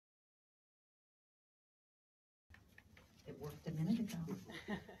worked a minute ago.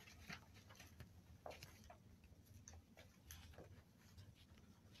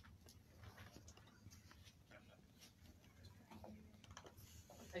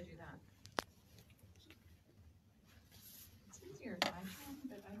 I do that. It's easier if I can,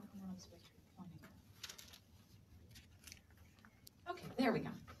 but I don't know what I'm supposed to be pointing at. Okay, there we go.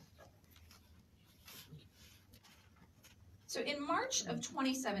 So in March of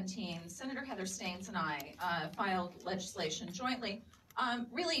 2017, Senator Heather Staines and I filed legislation jointly,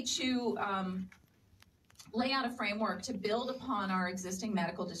 really to lay out a framework to build upon our existing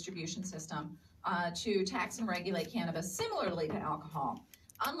medical distribution system to tax and regulate cannabis similarly to alcohol.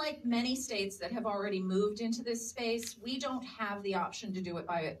 Unlike many states that have already moved into this space, we don't have the option to do it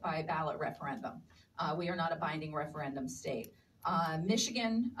by ballot referendum. We are not a binding referendum state.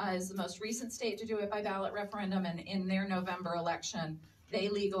 Michigan is the most recent state to do it by ballot referendum, and in their November election, they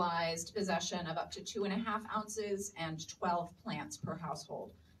legalized possession of up to 2.5 ounces and 12 plants per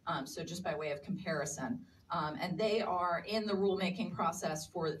household. So just by way of comparison. And they are in the rulemaking process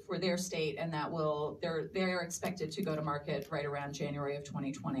for their state, and that they're expected to go to market right around January of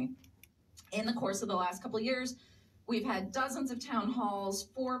 2020. In the course of the last couple of years, we've had dozens of town halls,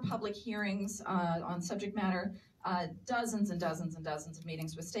 4 public hearings on subject matter, dozens and dozens and dozens of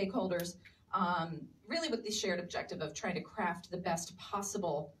meetings with stakeholders, really with the shared objective of trying to craft the best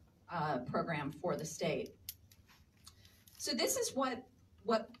possible program for the state. So this is what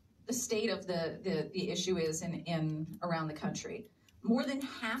the state of the issue is in around the country. More than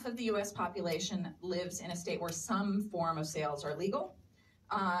half of the U.S. population lives in a state where some form of sales are legal.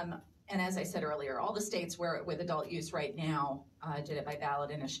 And as I said earlier, all the states where with adult use right now did it by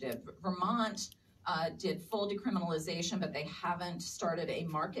ballot initiative. Vermont did full decriminalization, but they haven't started a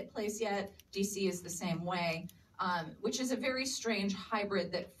marketplace yet. DC is the same way, which is a very strange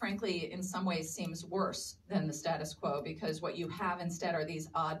hybrid that frankly in some ways seems worse than the status quo, because what you have instead are these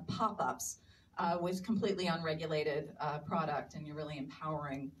odd pop-ups with completely unregulated product, and you're really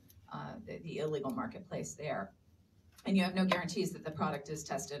empowering the illegal marketplace there. And you have no guarantees that the product is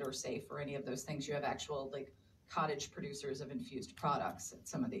tested or safe or any of those things. You have actual like cottage producers of infused products at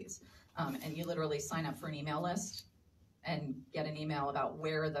some of these. And you literally sign up for an email list and get an email about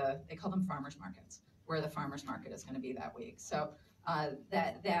where they call them farmers markets, where the farmers market is going to be that week. So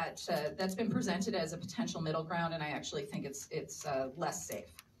that's been presented as a potential middle ground, and I actually think it's less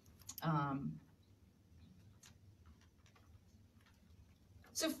safe.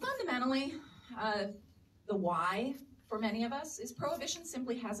 So fundamentally, the why for many of us is prohibition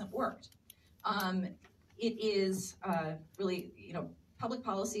simply hasn't worked. It is really, public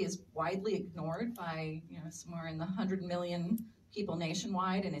policy is widely ignored by, somewhere in the 100 million people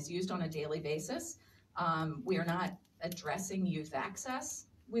nationwide and is used on a daily basis. We are not addressing youth access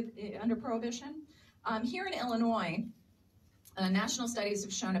under prohibition. Here in Illinois, national studies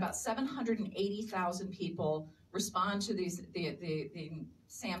have shown about 780,000 people respond to the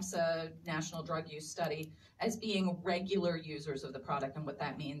SAMHSA National Drug Use Study as being regular users of the product, and what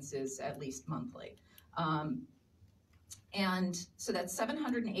that means is at least monthly. And so that's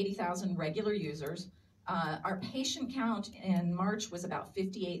 780,000 regular users. Our patient count in March was about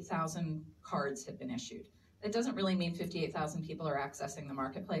 58,000 cards had been issued. That doesn't really mean 58,000 people are accessing the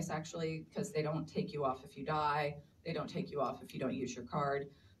marketplace, actually, because they don't take you off if you die. They don't take you off if you don't use your card.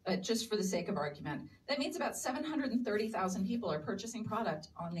 But just for the sake of argument, that means about 730,000 people are purchasing product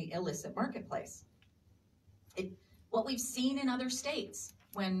on the illicit marketplace. What we've seen in other states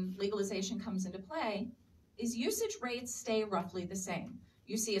when legalization comes into play is usage rates stay roughly the same.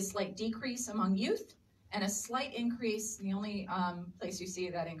 You see a slight decrease among youth and a slight increase. The only place you see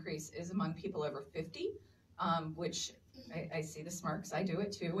that increase is among people over 50, which I see the smirks. I do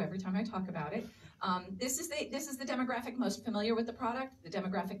it too every time I talk about it. This is the demographic most familiar with the product, the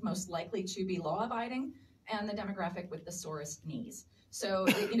demographic most likely to be law-abiding, and the demographic with the sorest knees. So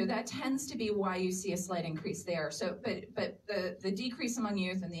that tends to be why you see a slight increase there. So, but the decrease among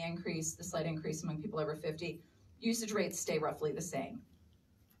youth and the slight increase among people over 50, usage rates stay roughly the same.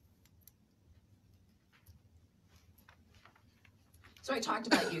 So I talked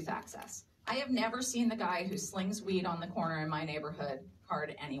about youth access. I have never seen the guy who slings weed on the corner in my neighborhood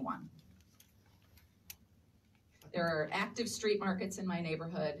card anyone. There are active street markets in my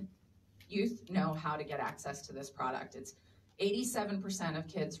neighborhood. Youth know how to get access to this product. It's 87% of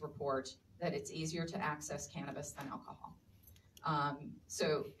kids report that it's easier to access cannabis than alcohol.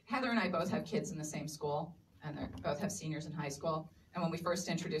 So Heather and I both have kids in the same school, and they both have seniors in high school. And when we first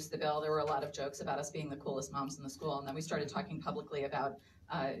introduced the bill, there were a lot of jokes about us being the coolest moms in the school. And then we started talking publicly about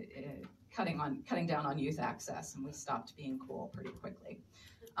cutting down on youth access, and we stopped being cool pretty quickly.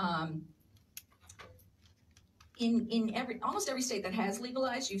 almost every state that has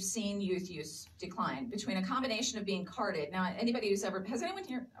legalized, you've seen youth use decline between a combination of being carded. Now, anybody who's ever, has anyone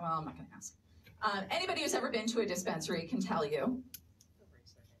here, well, I'm not going to ask. Anybody who's ever been to a dispensary can tell you,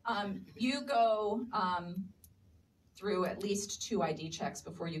 you go through at least 2 ID checks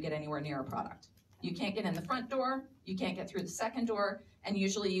before you get anywhere near a product. You can't get in the front door, you can't get through the second door, and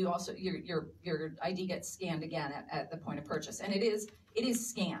usually you also, your ID gets scanned again at the point of purchase. And it is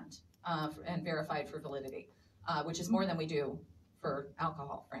scanned and verified for validity, which is more than we do for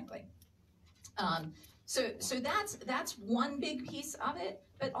alcohol, frankly. So that's one big piece of it,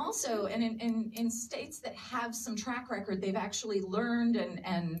 but also, and in states that have some track record, they've actually learned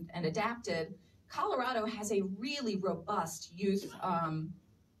and adapted. Colorado has a really robust youth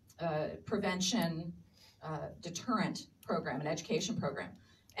prevention deterrent program, an education program.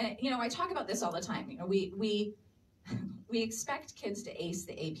 And, you know, I talk about this all the time. You know, we expect kids to ace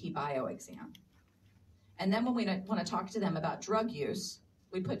the AP bio exam. And then when we want to talk to them about drug use,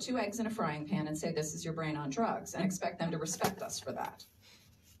 we put 2 eggs in a frying pan and say, this is your brain on drugs, and expect them to respect us for that.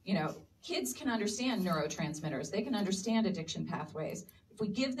 You know, kids can understand neurotransmitters. They can understand addiction pathways. If we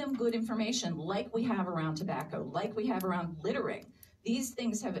give them good information, like we have around tobacco, like we have around littering, these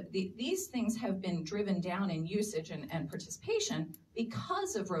things have been driven down in usage and participation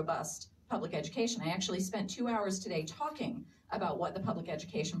because of robust public education. I actually spent 2 hours today talking about what the public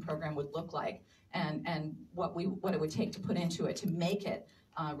education program would look like and what it would take to put into it to make it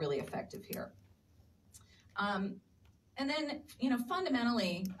really effective here. And then, you know,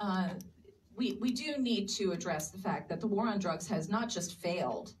 fundamentally, we do need to address the fact that the war on drugs has not just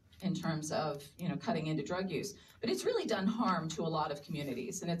failed in terms of, you know, cutting into drug use, but it's really done harm to a lot of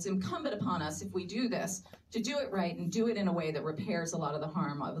communities. And it's incumbent upon us, if we do this, to do it right and do it in a way that repairs a lot of the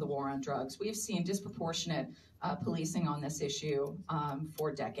harm of the war on drugs. We've seen disproportionate policing on this issue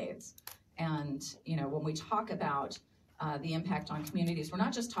for decades. And, you know, when we talk about the impact on communities, we're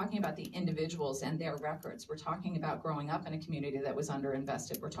not just talking about the individuals and their records. We're talking about growing up in a community that was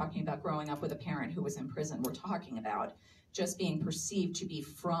underinvested. We're talking about growing up with a parent who was in prison. We're talking about just being perceived to be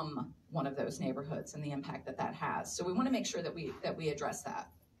from one of those neighborhoods and the impact that that has. So we want to make sure that we address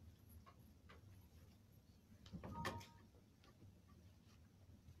that.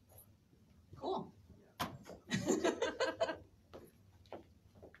 Cool.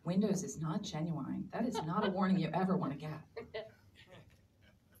 Windows is not genuine. That is not a warning you ever want to get.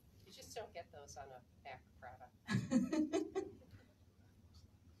 You just don't get those on a Mac product.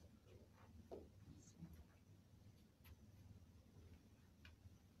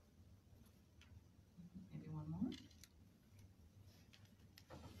 Maybe one more.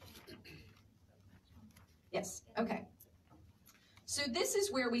 Yes, okay. So this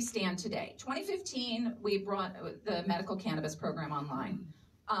is where we stand today. 2015, we brought the medical cannabis program online.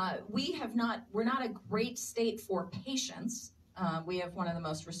 We're not a great state for patients. We have one of the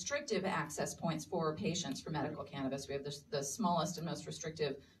most restrictive access points for patients for medical cannabis. We have the smallest and most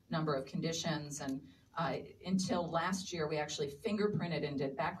restrictive number of conditions, and until last year, we actually fingerprinted and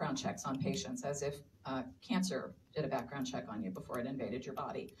did background checks on patients as if cancer did a background check on you before it invaded your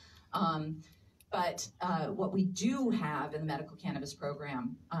body. But what we do have in the medical cannabis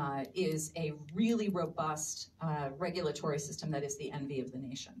program is a really robust regulatory system that is the envy of the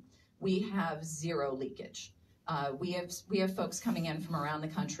nation. We have zero leakage. We have folks coming in from around the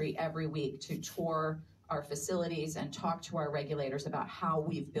country every week to tour our facilities and talk to our regulators about how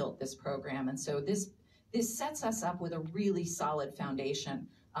we've built this program. And so this sets us up with a really solid foundation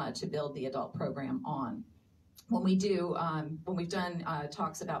to build the adult program on. When we've done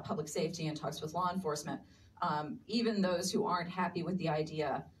talks about public safety and talks with law enforcement, even those who aren't happy with the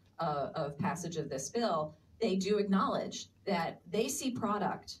idea of passage of this bill, they do acknowledge that they see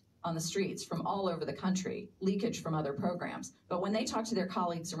product on the streets from all over the country, leakage from other programs. But when they talk to their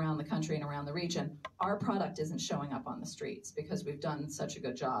colleagues around the country and around the region, our product isn't showing up on the streets because we've done such a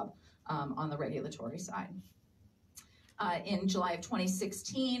good job on the regulatory side. In July of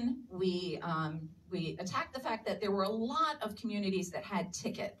 2016, we attacked the fact that there were a lot of communities that had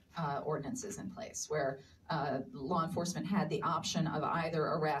ticket ordinances in place where law enforcement had the option of either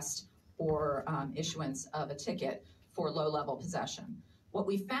arrest or issuance of a ticket for low-level possession. What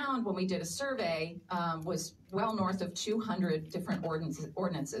we found when we did a survey was well north of 200 different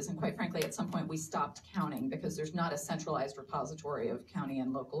ordinances, and quite frankly, at some point we stopped counting because there's not a centralized repository of county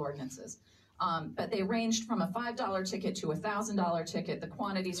and local ordinances. But they ranged from a $5 ticket to a $1,000 ticket. The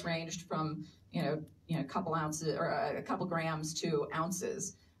quantities ranged from a couple ounces or a couple grams to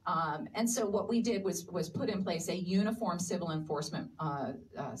ounces. And so what we did was put in place a uniform civil enforcement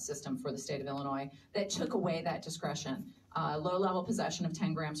system for the state of Illinois that took away that discretion Low-level possession of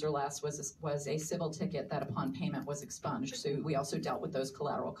 10 grams or less was a civil ticket that upon payment was expunged. So we also dealt with those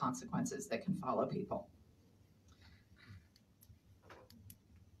collateral consequences that can follow people.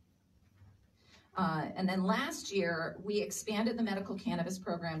 And then last year, we expanded the medical cannabis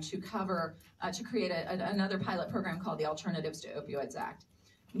program to cover, to create another pilot program called the Alternatives to Opioids Act.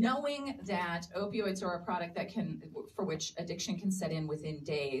 Knowing that opioids are a product that for which addiction can set in within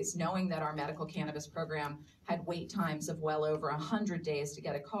days, knowing that our medical cannabis program had wait times of well over 100 days to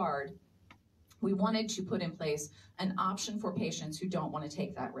get a card, we wanted to put in place an option for patients who don't want to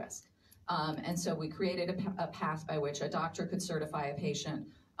take that risk. And so we created a path by which a doctor could certify a patient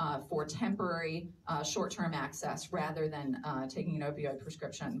for temporary short-term access rather than taking an opioid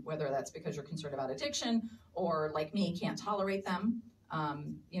prescription, whether that's because you're concerned about addiction or, like me, can't tolerate them.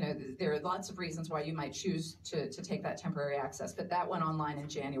 You know, there are lots of reasons why you might choose to take that temporary access, but that went online in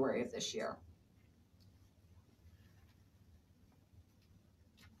January of this year.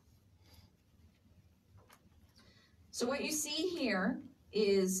 So what you see here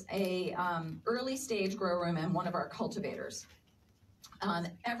is a early stage grow room and one of our cultivators.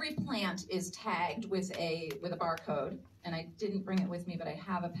 Every plant is tagged with a barcode, and I didn't bring it with me, but I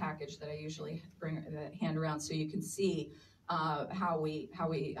have a package that I usually hand around so you can see how we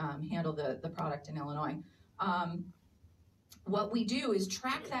handle the product in Illinois. What we do is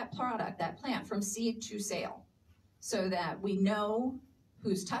track that product, that plant, from seed to sale, so that we know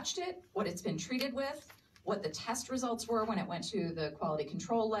who's touched it, what it's been treated with, what the test results were when it went to the quality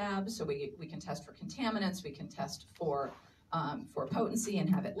control lab, so we can test for contaminants, we can test for potency and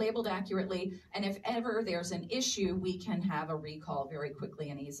have it labeled accurately, and if ever there's an issue, we can have a recall very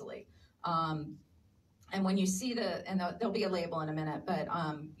quickly and easily. And when you see there'll be a label in a minute, but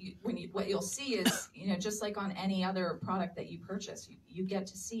what you'll see is, you know, just like on any other product that you purchase, you get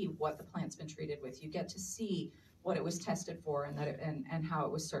to see what the plant's been treated with. You get to see what it was tested for and how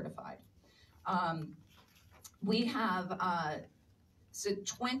it was certified. We have so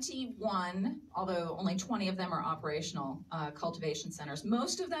 21, although only 20 of them are operational cultivation centers.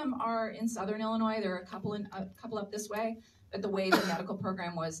 Most of them are in Southern Illinois. There are a couple up this way, but the way the medical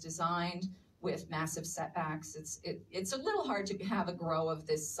program was designed, with massive setbacks, it's a little hard to have a grow of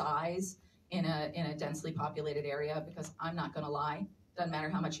this size in a densely populated area, because I'm not going to lie, doesn't matter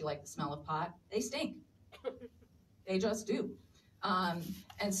how much you like the smell of pot, they stink. They just do.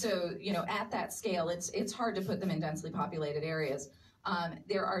 And so, you know, at that scale, it's hard to put them in densely populated areas.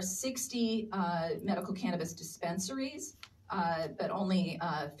 There are 60 medical cannabis dispensaries, but only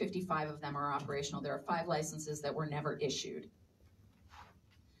 55 of them are operational. There are 5 licenses that were never issued.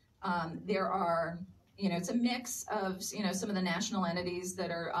 There are, you know, it's a mix of, you know, some of the national entities that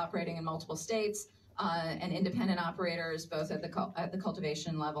are operating in multiple states and independent operators, both at the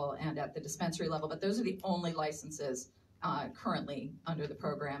cultivation level and at the dispensary level, but those are the only licenses currently under the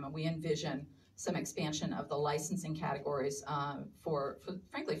program, and we envision some expansion of the licensing categories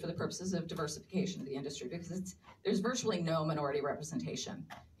frankly, for the purposes of diversification of the industry, because there's virtually no minority representation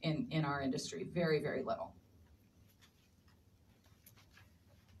in our industry, very, very little.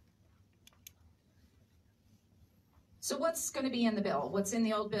 So what's going to be in the bill? What's in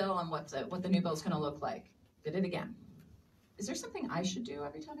the old bill and what the new bill is going to look like? Did it again. Is there something I should do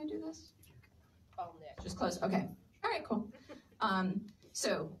every time I do this? Call Nick. Just close. Okay. All right, cool.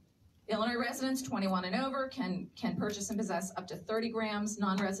 So Illinois residents 21 and over can purchase and possess up to 30 grams.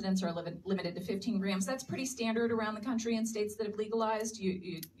 Non-residents are limited to 15 grams. That's pretty standard around the country in states that have legalized.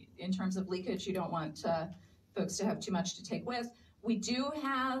 In terms of leakage, you don't want folks to have too much to take with. We do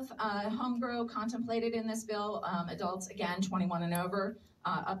have home grow contemplated in this bill. Adults, again, 21 and over,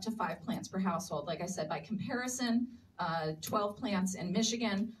 up to 5 plants per household. Like I said, by comparison, 12 plants in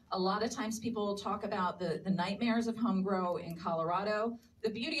Michigan. A lot of times people talk about the nightmares of home grow in Colorado. The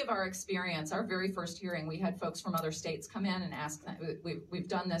beauty of our experience, our very first hearing, we had folks from other states come in and ask, we've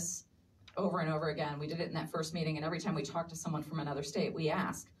done this over and over again. We did it in that first meeting, and every time we talk to someone from another state, we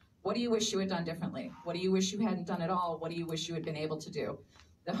ask, what do you wish you had done differently? What do you wish you hadn't done at all? What do you wish you had been able to do?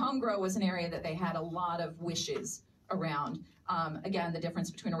 The home grow was an area that they had a lot of wishes around. Again, the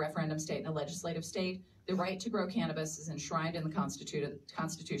difference between a referendum state and a legislative state, the right to grow cannabis is enshrined in the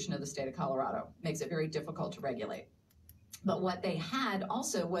Constitution of the state of Colorado. Makes it very difficult to regulate. But what they had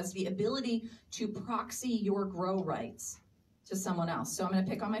also was the ability to proxy your grow rights to someone else. So I'm going to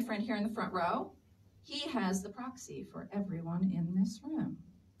pick on my friend here in the front row. He has the proxy for everyone in this room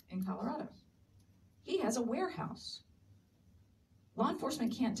in Colorado. He has a warehouse. Law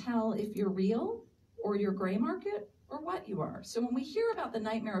enforcement can't tell if you're real or you're gray market or what you are. So when we hear about the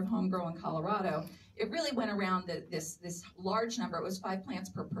nightmare of home grow in Colorado, it really went around this large number. It was 5 plants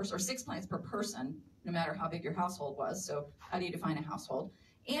per person, or 6 plants per person, no matter how big your household was. So how do you define a household?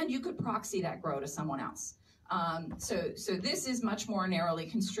 And you could proxy that grow to someone else. So this is much more narrowly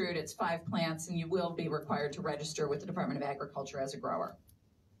construed. It's 5 plants, and you will be required to register with the Department of Agriculture as a grower.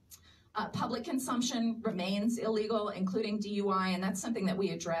 Public consumption remains illegal, including DUI, and that's something that we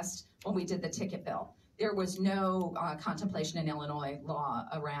addressed when we did the ticket bill. There was no contemplation in Illinois law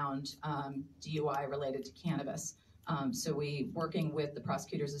around DUI related to cannabis. So we, working with the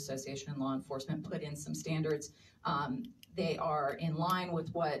Prosecutors Association and law enforcement, put in some standards. They are in line with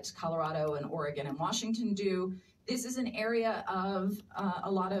what Colorado and Oregon and Washington do. This is an area of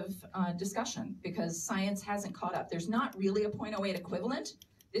a lot of discussion because science hasn't caught up. There's not really a .08 equivalent.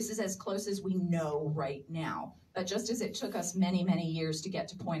 This is as close as we know right now. But just as it took us many, many years to get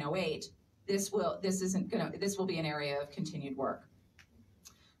to .08, this will be an area of continued work.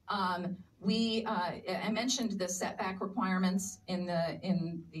 I mentioned the setback requirements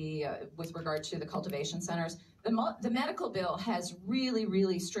with regard to the cultivation centers. The medical bill has really,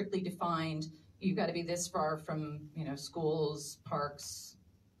 really strictly defined. You've got to be this far from schools, parks,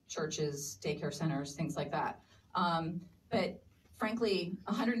 churches, daycare centers, things like that. But frankly,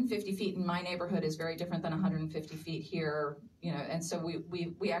 150 feet in my neighborhood is very different than 150 feet here, and so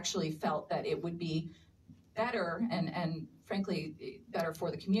we actually felt that it would be better and frankly better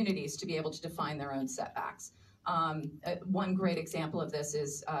for the communities to be able to define their own setbacks. One great example of this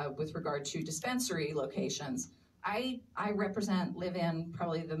is with regard to dispensary locations. I live in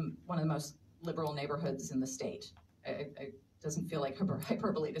probably one of the most liberal neighborhoods in the state. It doesn't feel like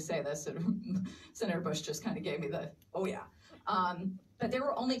hyperbole to say this. Senator Bush just kind of gave me the, oh yeah. But there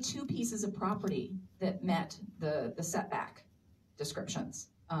were only 2 pieces of property that met the setback descriptions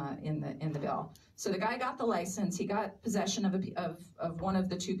in the bill. So the guy got the license. He got possession of one of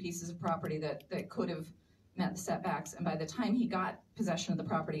the 2 pieces of property that could have met the setbacks. And by the time he got possession of the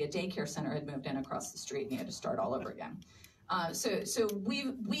property, a daycare center had moved in across the street, and he had to start all over again. So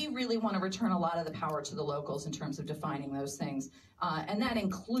we really want to return a lot of the power to the locals in terms of defining those things, and that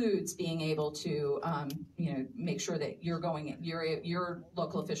includes being able to make sure that your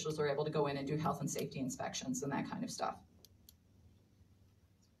local officials are able to go in and do health and safety inspections and that kind of stuff.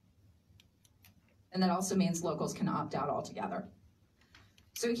 And that also means locals can opt out altogether.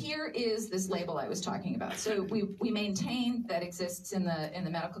 So here is this label I was talking about. So we maintain that exists in the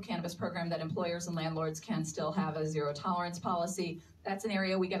medical cannabis program that employers and landlords can still have a zero tolerance policy. That's an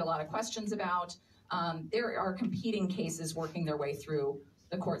area we get a lot of questions about. There are competing cases working their way through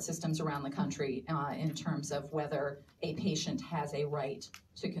the court systems around the country in terms of whether a patient has a right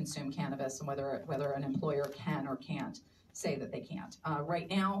to consume cannabis and whether an employer can or can't say that they can't. Right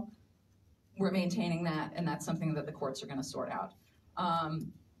now, we're maintaining that, and that's something that the courts are going to sort out.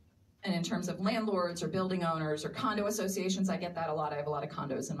 And in terms of landlords or building owners or condo associations, I get that a lot. I have a lot of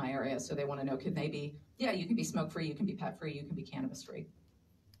condos in my area, so they want to know, could they be, yeah, you can be smoke-free, you can be pet-free, you can be cannabis-free.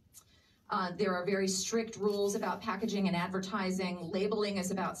 There are very strict rules about packaging and advertising. Labeling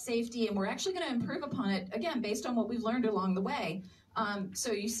is about safety, and we're actually going to improve upon it, again, based on what we've learned along the way.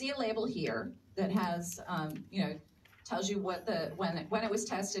 So you see a label here that has, tells you what when it was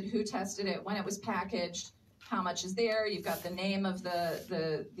tested, who tested it, when it was packaged, how much is there. You've got the name of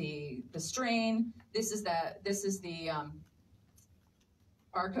the strain. This is the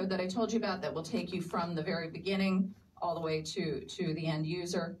barcode that I told you about that will take you from the very beginning all the way to the end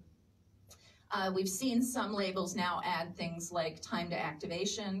user. We've seen some labels now add things like time to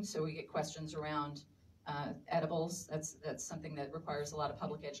activation, so we get questions around edibles. That's something that requires a lot of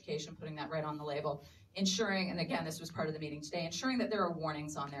public education, putting that right on the label. Ensuring, and again, this was part of the meeting today, ensuring that there are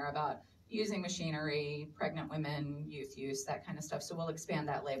warnings on there about using machinery, pregnant women, youth use, that kind of stuff. So we'll expand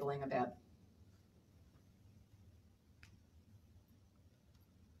that labeling a bit.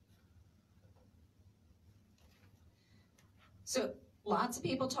 So lots of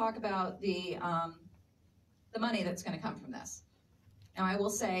people talk about the money that's going to come from this. Now I will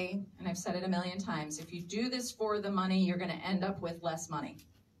say, and I've said it a million times, if you do this for the money, you're going to end up with less money.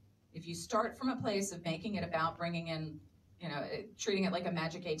 If you start from a place of making it about bringing in, treating it like a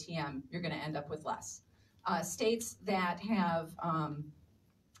magic ATM, you're going to end up with less. States that have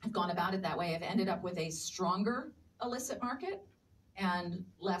gone about it that way have ended up with a stronger illicit market and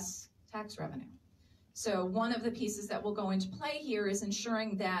less tax revenue. So one of the pieces that will go into play here is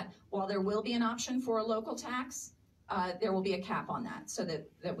ensuring that while there will be an option for a local tax, there will be a cap on that, so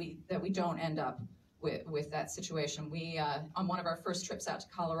that we don't end up with that situation. We on one of our first trips out to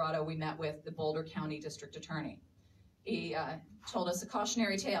Colorado, we met with the Boulder County District Attorney. He told us a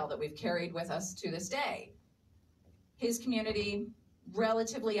cautionary tale that we've carried with us to this day. His community,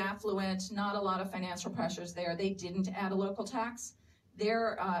 relatively affluent, not a lot of financial pressures there. They didn't add a local tax.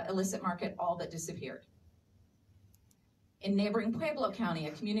 Their illicit market all but disappeared. In neighboring Pueblo County,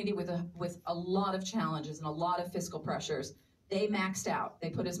 a community with a lot of challenges and a lot of fiscal pressures, they maxed out.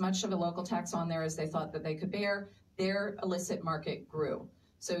 They put as much of a local tax on there as they thought that they could bear. Their illicit market grew.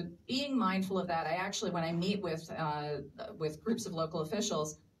 So being mindful of that, I actually, when I meet with groups of local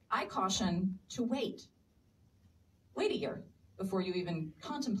officials, I caution to wait. Wait a year before you even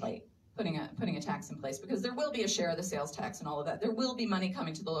contemplate putting a tax in place, because there will be a share of the sales tax and all of that. There will be money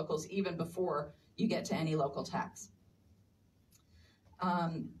coming to the locals even before you get to any local tax.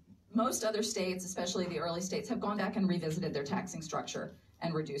 Most other states, especially the early states, have gone back and revisited their taxing structure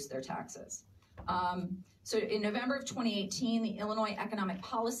and reduced their taxes. So in November of 2018, the Illinois Economic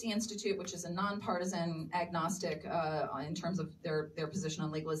Policy Institute, which is a nonpartisan, agnostic in terms of their position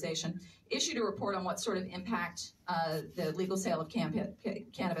on legalization, issued a report on what sort of impact the legal sale of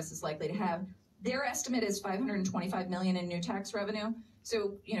cannabis is likely to have. Their estimate is $525 million in new tax revenue.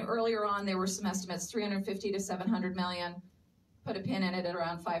 So, earlier on there were some estimates, 350 to 700 million. Put a pin in it at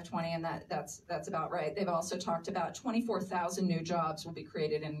around 520, and that's about right. They've also talked about 24,000 new jobs will be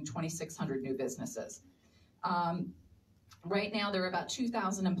created and 2,600 new businesses. Right now, there are about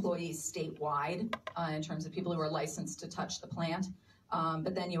 2,000 employees statewide in terms of people who are licensed to touch the plant.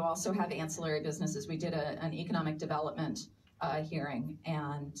 But then you also have ancillary businesses. We did an economic development hearing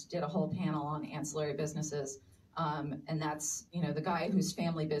and did a whole panel on ancillary businesses. And that's, the guy whose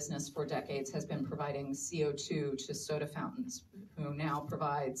family business for decades has been providing CO2 to soda fountains, who now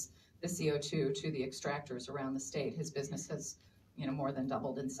provides the CO2 to the extractors around the state. His business has, more than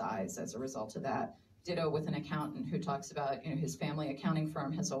doubled in size as a result of that. Ditto with an accountant who talks about, his family accounting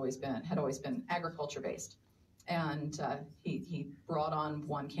firm had always been agriculture based. And he brought on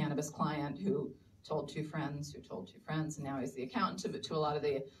one cannabis client who told two friends, and now he's the accountant to a lot of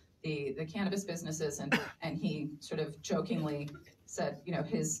the cannabis businesses, and he sort of jokingly said,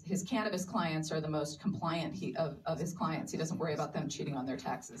 his cannabis clients are the most compliant of his clients. He doesn't worry about them cheating on their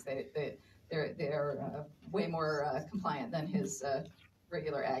taxes. They're way more compliant than his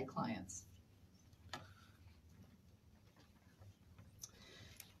regular ag clients.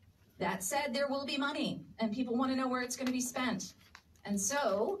 That said, there will be money, and people want to know where it's going to be spent. And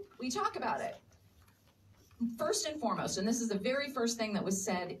so we talk about it. First and foremost, and this is the very first thing that was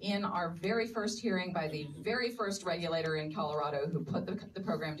said in our very first hearing by the very first regulator in Colorado who put the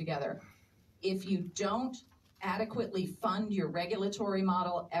program together, if you don't adequately fund your regulatory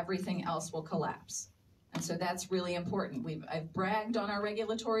model, everything else will collapse. And so that's really important. I've bragged on our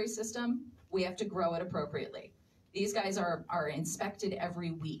regulatory system. We have to grow it appropriately. These guys are inspected every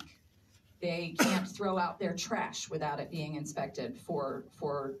week. They can't throw out their trash without it being inspected for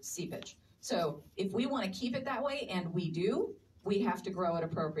seepage. So if we want to keep it that way, and we do, we have to grow it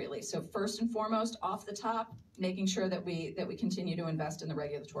appropriately. So first and foremost, off the top, making sure that we continue to invest in the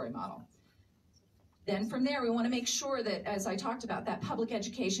regulatory model. Then from there, we want to make sure that, as I talked about, that public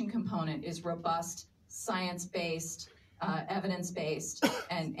education component is robust, science-based, evidence-based,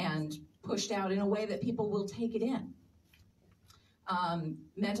 and pushed out in a way that people will take it in.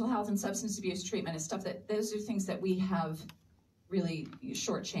 Mental health and substance abuse treatment is stuff those are things that we have really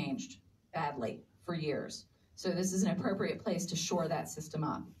shortchanged badly for years. So this is an appropriate place to shore that system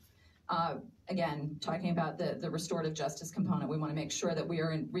up. Again, talking about the restorative justice component, we want to make sure that we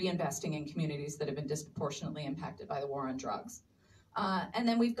are reinvesting in communities that have been disproportionately impacted by the war on drugs. And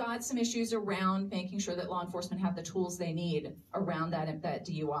then we've got some issues around making sure that law enforcement have the tools they need around that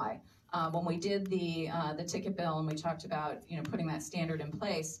DUI. When we did the ticket bill and we talked about putting that standard in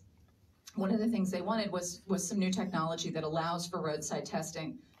place, one of the things they wanted was some new technology that allows for roadside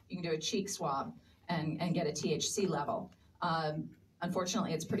testing. You can do a cheek swab and get a THC level.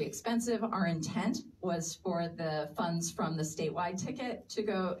 Unfortunately, it's pretty expensive. Our intent was for the funds from the statewide ticket to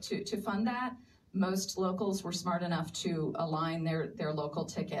go to fund that. Most locals were smart enough to align their local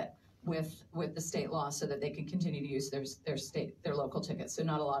ticket with the state law so that they can continue to use their local tickets. So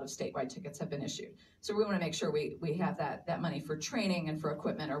not a lot of statewide tickets have been issued. So we want to make sure we have that money for training and for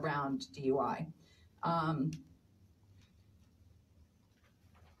equipment around DUI.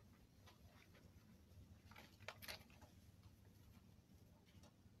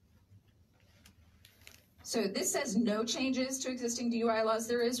 So this says no changes to existing DUI laws.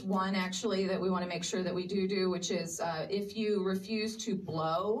 There is one actually that we want to make sure that we do, which is if you refuse to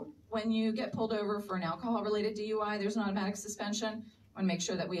blow when you get pulled over for an alcohol-related DUI, there's an automatic suspension. I want to make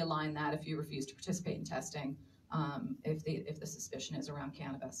sure that we align that if you refuse to participate in testing, if the suspicion is around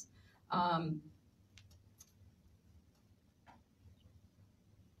cannabis.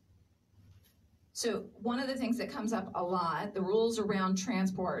 So one of the things that comes up a lot, the rules around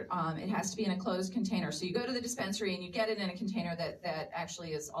transport, it has to be in a closed container. So you go to the dispensary and you get it in a container that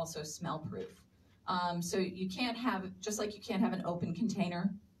actually is also smell proof. So you can't have, just like you can't have an open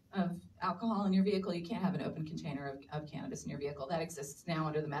container of alcohol in your vehicle, you can't have an open container of cannabis in your vehicle. That exists now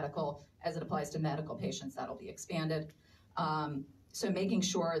under the medical, as it applies to medical patients, that'll be expanded. So making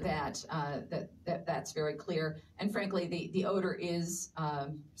sure that, that's very clear. And frankly, the odor is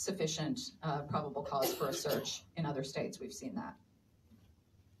sufficient probable cause for a search in other states. We've seen that.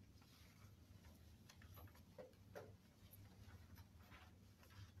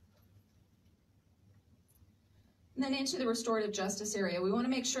 And then into the restorative justice area, we want to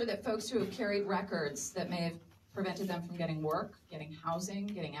make sure that folks who have carried records that may have prevented them from getting work, getting housing,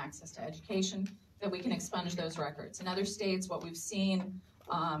 getting access to education, that we can expunge those records. In other states, what we've seen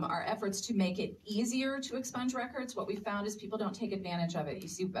are efforts to make it easier to expunge records. What we found is people don't take advantage of it. You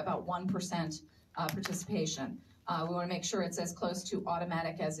see about 1% participation. We want to make sure it's as close to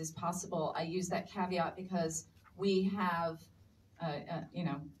automatic as is possible. I use that caveat because we have,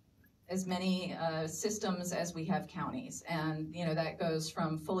 as many systems as we have counties. And that goes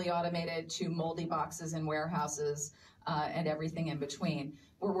from fully automated to moldy boxes in warehouses and everything in between.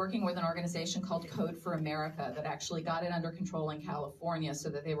 We're working with an organization called Code for America that actually got it under control in California so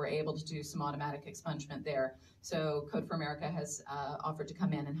that they were able to do some automatic expungement there. So Code for America has offered to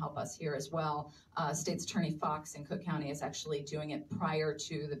come in and help us here as well. State's Attorney Fox in Cook County is actually doing it prior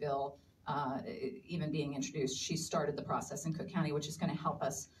to the bill even being introduced. She started the process in Cook County, which is going to help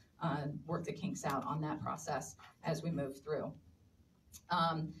us work the kinks out on that process as we move through.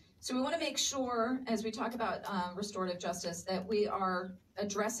 So we want to make sure, as we talk about restorative justice, that we are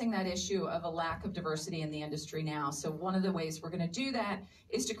addressing that issue of a lack of diversity in the industry now. So one of the ways we're going to do that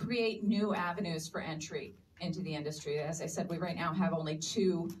is to create new avenues for entry into the industry. As I said, we right now have only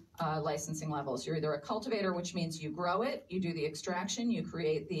 2 licensing levels. You're either a cultivator, which means you grow it, you do the extraction, you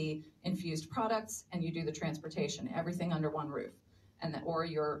create the infused products, and you do the transportation, everything under one roof. Or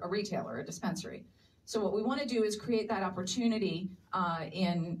you're a retailer, a dispensary. So what we want to do is create that opportunity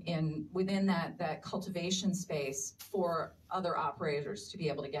within that cultivation space for other operators to be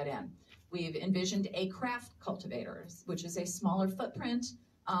able to get in. We've envisioned a craft cultivator, which is a smaller footprint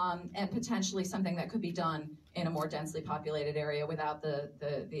and potentially something that could be done in a more densely populated area without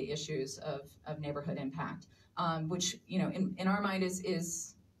the issues of neighborhood impact, which in our mind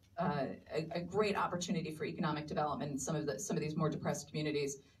is a great opportunity for economic development in some of these more depressed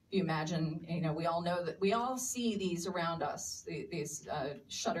communities. If you imagine, we all know that we all see these around us, these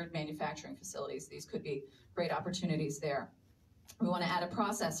shuttered manufacturing facilities. These could be great opportunities there. We want to add a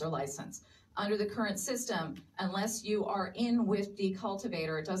processor license. Under the current system, unless you are in with the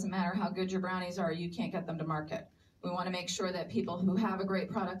cultivator, it doesn't matter how good your brownies are, you can't get them to market. We want to make sure that people who have a great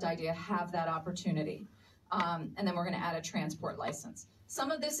product idea have that opportunity. And then we're going to add a transport license. Some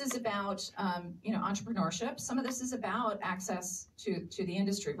of this is about entrepreneurship. Some of this is about access to the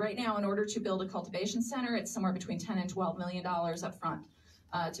industry. Right now, in order to build a cultivation center, it's somewhere between $10 and $12 million up front.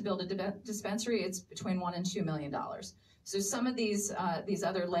 To build a dispensary, it's between $1 and $2 million. So some of these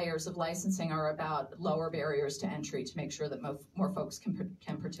other layers of licensing are about lower barriers to entry to make sure that more folks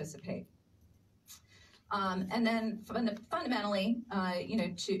can participate. And then fundamentally,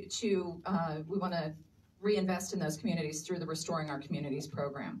 we want to reinvest in those communities through the Restoring Our Communities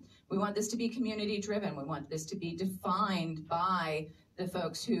program. We want this to be community driven. We want this to be defined by the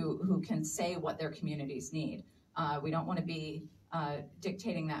folks who can say what their communities need. We don't want to be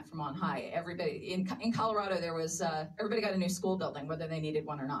dictating that from on high. Everybody in Colorado, there was everybody got a new school building, whether they needed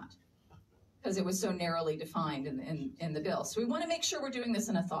one or not, because it was so narrowly defined in the bill. So we want to make sure we're doing this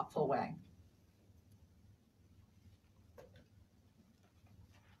in a thoughtful way.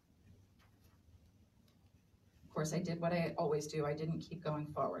 Of course, I did what I always do. I didn't keep going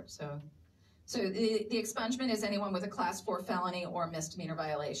forward. So the expungement is anyone with a Class 4 felony or misdemeanor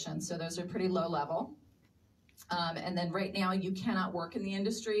violation. So those are pretty low level. And then right now, you cannot work in the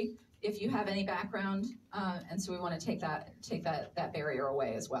industry if you have any background. And so we want to take that barrier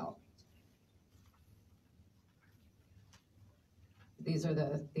away as well. These are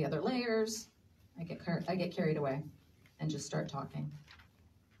the other layers. I get carried away and just start talking.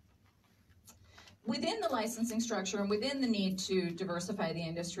 Within the licensing structure and within the need to diversify the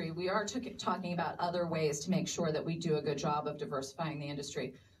industry, we are talking about other ways to make sure that we do a good job of diversifying the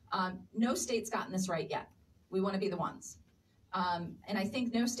industry. No state's gotten this right yet. We want to be the ones. And I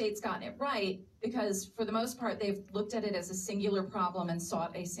think no state's gotten it right because for the most part, they've looked at it as a singular problem and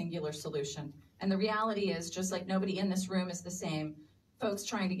sought a singular solution. And the reality is, just like nobody in this room is the same, folks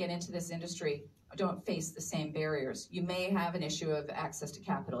trying to get into this industry don't face the same barriers. You may have an issue of access to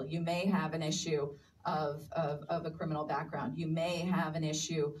capital. You may have an issue of a criminal background. You may have an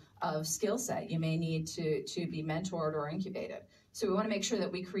issue of skill set. You may need to be mentored or incubated. So we want to make sure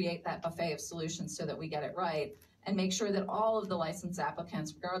that we create that buffet of solutions so that we get it right, and make sure that all of the licensed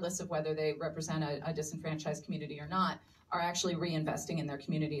applicants, regardless of whether they represent a disenfranchised community or not, are actually reinvesting in their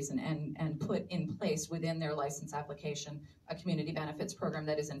communities and put in place within their license application a community benefits program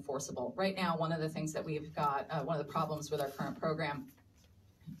that is enforceable. Right now, one of the things that we've got, one of the problems with our current program,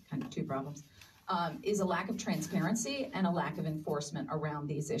 kind of two problems, is a lack of transparency and a lack of enforcement around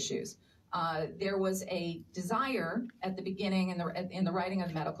these issues. There was a desire at the beginning in the writing of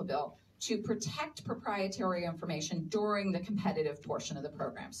the medical bill to protect proprietary information during the competitive portion of the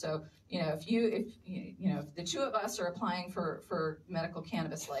program. So, if the two of us are applying for medical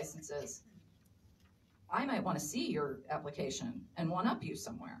cannabis licenses, I might want to see your application and one-up you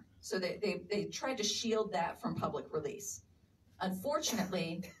somewhere. So they tried to shield that from public release.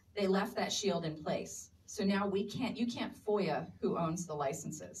 Unfortunately, they left that shield in place. So now you can't FOIA who owns the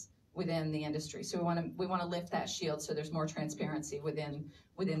licenses within the industry. So we want to lift that shield so there's more transparency within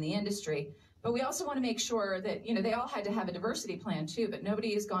the industry. But we also want to make sure that, they all had to have a diversity plan too, but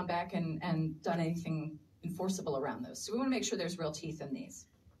nobody has gone back and done anything enforceable around those. So we want to make sure there's real teeth in these.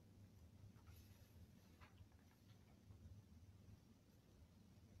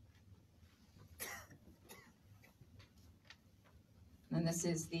 And this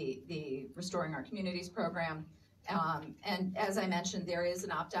is the Restoring Our Communities program. And as I mentioned, there is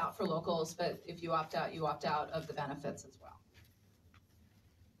an opt-out for locals, but if you opt out, you opt out of the benefits as well.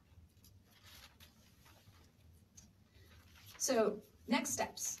 So next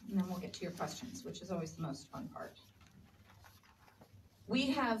steps, and then we'll get to your questions, which is always the most fun part. We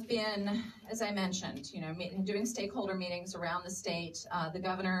have been, as I mentioned, doing stakeholder meetings around the state. The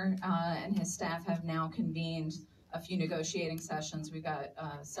governor and his staff have now convened a few negotiating sessions. We've got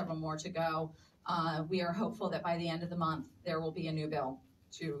several more to go. We are hopeful that by the end of the month, there will be a new bill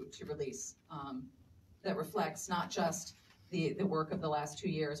to release that reflects not just the work of the last 2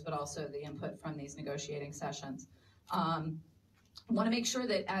 years, but also the input from these negotiating sessions. Want to make sure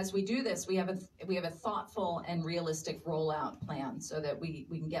that as we do this, we have a thoughtful and realistic rollout plan so that we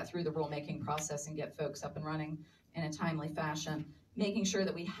can get through the rulemaking process and get folks up and running in a timely fashion, making sure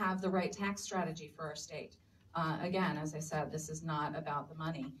that we have the right tax strategy for our state. Again, as I said, this is not about the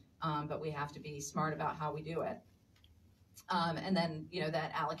money, but we have to be smart about how we do it. And then,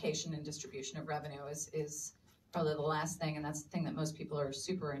 that allocation and distribution of revenue is probably the last thing, and that's the thing that most people are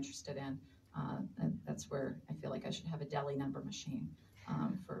super interested in. That's where I feel like I should have a deli number machine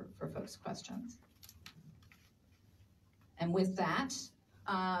for folks' questions. And with that,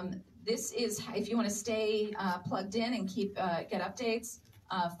 this is, if you want to stay plugged in and get updates,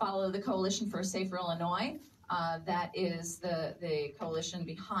 follow the Coalition for a Safer Illinois. That is the coalition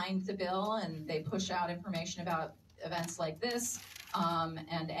behind the bill, and they push out information about events like this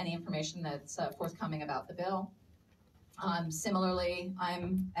and any information that's forthcoming about the bill. Similarly,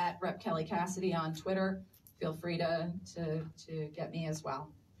 I'm at Rep. Kelly Cassidy on Twitter. Feel free to get me as well.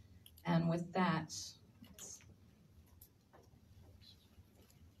 And with that,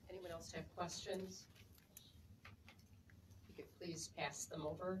 anyone else have questions? You could please pass them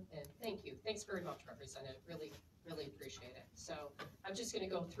over, and thank you. Thanks very much, Representative. Really, really appreciate it. So I'm just going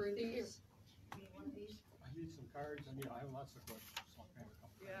to go through these. I need some cards. I have lots of questions. So I'll kind of come.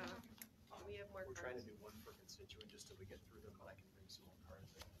 Yeah. We have more We're cards. trying to do one per constituent just till we get through them, but I can bring some more cards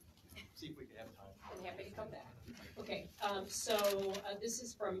in. See if we can have time. I'm happy to come back. Okay, this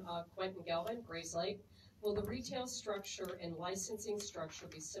is from Quentin Galvin, Grayslake. Will the retail structure and licensing structure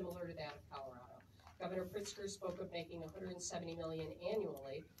be similar to that of Colorado? Governor Pritzker spoke of making $170 million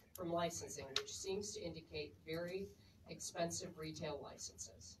annually from licensing, which seems to indicate very expensive retail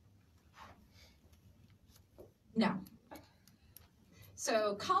licenses. no.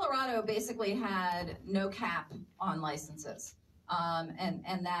 So Colorado basically had no cap on licenses.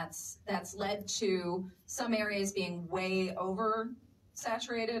 And that's led to some areas being way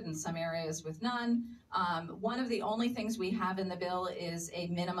oversaturated and some areas with none. One of the only things we have in the bill is a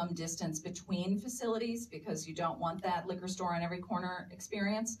minimum distance between facilities because you don't want that liquor store on every corner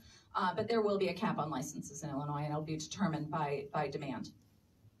experience. But there will be a cap on licenses in Illinois, and it'll be determined by demand.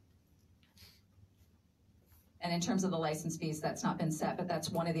 And in terms of the license fees, that's not been set, but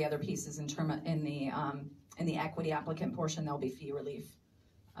that's one of the other pieces in the equity applicant portion. There'll be fee relief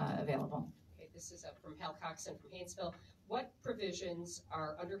available. Okay, this is from Hal Coxon from Haynesville. What provisions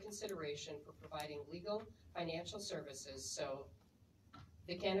are under consideration for providing legal financial services so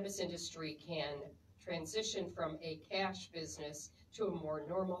the cannabis industry can transition from a cash business to a more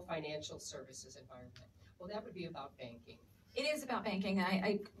normal financial services environment. Well, that would be about banking. It is about banking.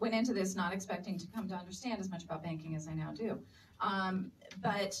 I went into this not expecting to come to understand as much about banking as I now do.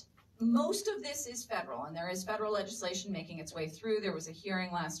 But most of this is federal, and there is federal legislation making its way through. There was a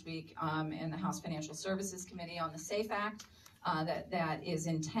hearing last week in the House Financial Services Committee on the SAFE Act that is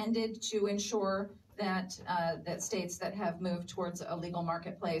intended to ensure that that states that have moved towards a legal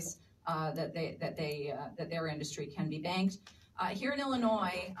marketplace that their industry can be banked. Here in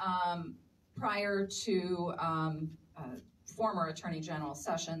Illinois, prior to former Attorney General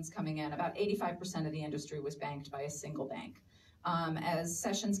Sessions coming in, about 85% of the industry was banked by a single bank. As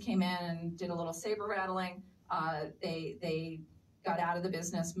Sessions came in and did a little saber rattling, they got out of the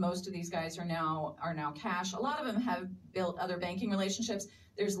business. Most of these guys are now cash. A lot of them have built other banking relationships.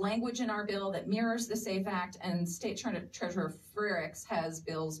 There's language in our bill that mirrors the SAFE Act, and State Treasurer Frericks has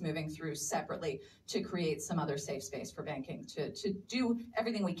bills moving through separately to create some other safe space for banking, to do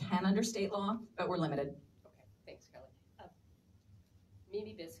everything we can under state law, but we're limited. Okay, thanks, Kelly.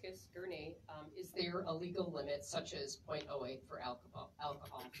 Mimi Biscus, Gurney, is there a legal limit such as 0.08 for alcohol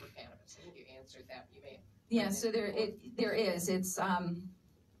for cannabis? I think you answered that. You may have. Yeah, so there is. It's let me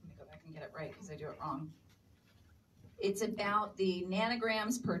go back and get it right because I do it wrong. It's about the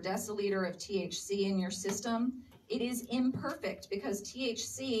nanograms per deciliter of THC in your system. It is imperfect because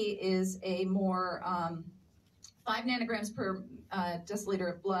THC is a more 5 nanograms per deciliter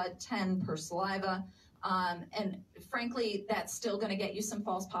of blood, 10 per saliva. And frankly, that's still going to get you some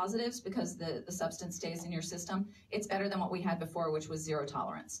false positives because the substance stays in your system. It's better than what we had before, which was zero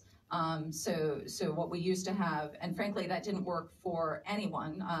tolerance. So what we used to have, and frankly, that didn't work for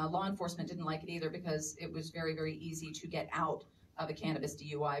anyone. Law enforcement didn't like it either because it was very, very easy to get out of a cannabis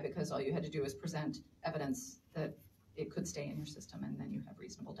DUI because all you had to do was present evidence that it could stay in your system, and then you have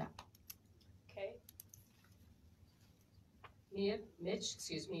reasonable doubt. Okay.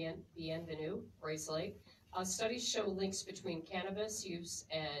 Bienvenue, Grayslake. Studies show links between cannabis use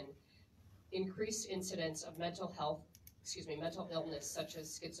and increased incidence of mental illness such as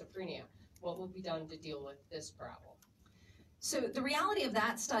schizophrenia. What will be done to deal with this problem? So the reality of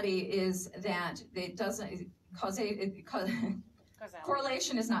that study is that it doesn't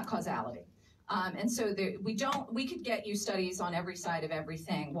correlation is not causality. And so we could get you studies on every side of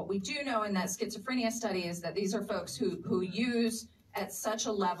everything. What we do know in that schizophrenia study is that these are folks who use at such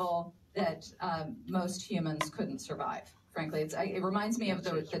a level that most humans couldn't survive. Frankly, it reminds me of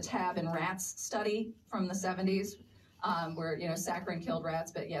the tab and rats study from the 70s, where saccharin killed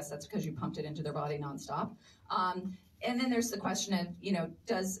rats, but yes, that's because you pumped it into their body nonstop. And then there's the question of,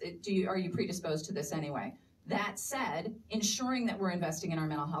 are you predisposed to this anyway? That said, ensuring that we're investing in our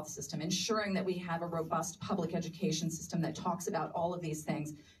mental health system, ensuring that we have a robust public education system that talks about all of these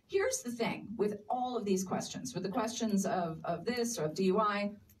things. Here's the thing with all of these questions, with the questions of this or of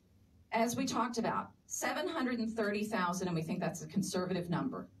DUI, as we talked about, 730,000, and we think that's a conservative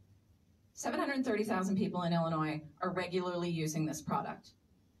number, 730,000 people in Illinois are regularly using this product.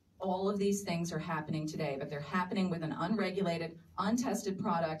 All of these things are happening today, but they're happening with an unregulated, untested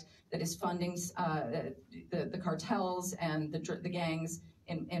product that is funding the cartels and the gangs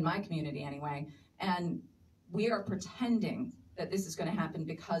in my community anyway. And we are pretending that this is going to happen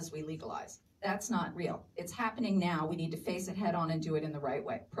because we legalize. That's not real. It's happening now. We need to face it head on and do it in the right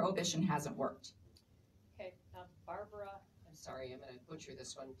way. Prohibition hasn't worked. Okay, Barbara, I'm sorry, I'm going to butcher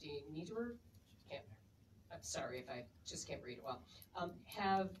this one. Nieder? I'm sorry if I just can't read it well.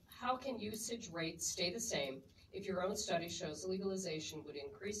 How can usage rates stay the same if your own study shows legalization would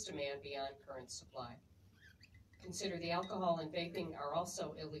increase demand beyond current supply? Consider the alcohol and vaping are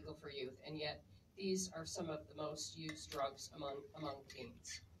also illegal for youth, and yet these are some of the most used drugs among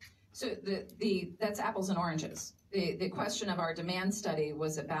teens. So that's apples and oranges. The question of our demand study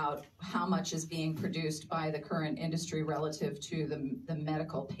was about how much is being produced by the current industry relative to the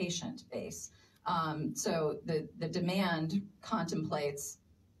medical patient base. So the demand contemplates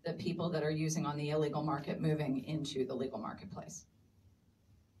the people that are using on the illegal market moving into the legal marketplace.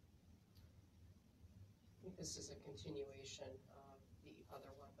 I think this is a continuation of the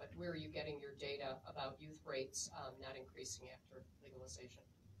other one, but where are you getting your data about youth rates not increasing after legalization?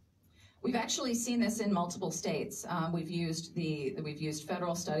 We've actually seen this in multiple states. We've used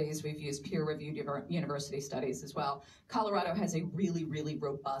federal studies, we've used peer-reviewed university studies as well. Colorado has a really, really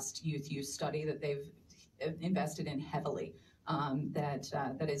robust youth use study that they've invested in heavily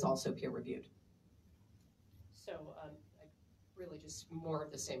that is also peer-reviewed. So really just more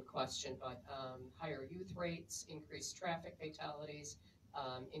of the same question, but higher youth rates, increased traffic fatalities,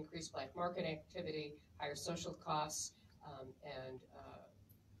 increased black market activity, higher social costs, and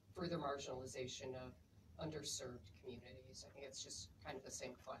further marginalization underserved communities? I think it's just kind of the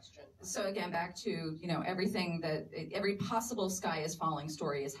same question. So again, back to, everything every possible sky is falling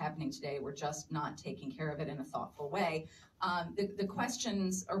story is happening today. We're just not taking care of it in a thoughtful way. The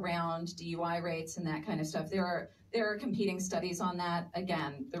questions around DUI rates and that kind of stuff, there are competing studies on that.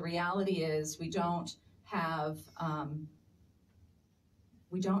 Again, the reality is we don't have an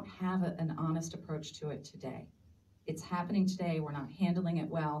honest approach to it today. It's happening today. We're not handling it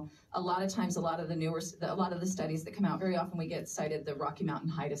well. A lot of times, a lot of the studies that come out, very often we get cited the Rocky Mountain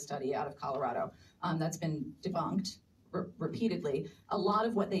HIDA study out of Colorado. That's been debunked repeatedly. A lot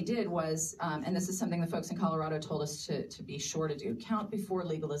of what they did was, and this is something the folks in Colorado told us to be sure to do, count before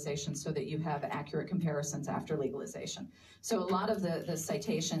legalization so that you have accurate comparisons after legalization. So a lot of the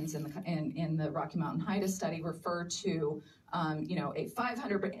citations in the Rocky Mountain HIDA study refer to a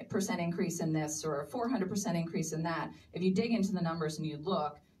 500% increase in this or a 400% increase in that. If you dig into the numbers and you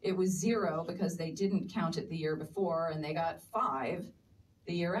look, it was 0 because they didn't count it the year before and they got 5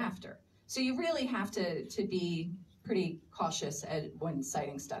 the year after. So you really have to be pretty cautious when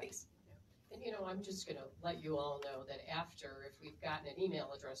citing studies. And I'm just going to let you all know that after, if we've gotten an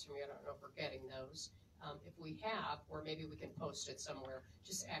email address from you, I don't know if we're getting those. If we have, or maybe we can post it somewhere,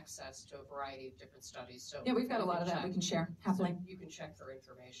 just access to a variety of different studies. So yeah, we've got a lot of that we can share happily. So you can check for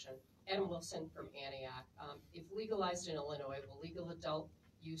information. Adam Wilson from Antioch. If legalized in Illinois, will legal adult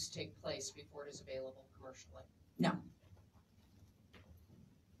use take place before it is available commercially? No.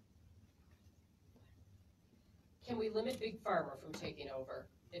 Can we limit Big Pharma from taking over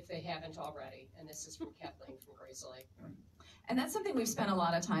if they haven't already? And this is from Kathleen from Grayslake. And that's something we've spent a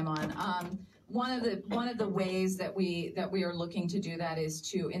lot of time on. One of the ways that we are looking to do that is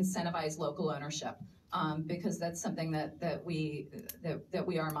to incentivize local ownership, because that's something that we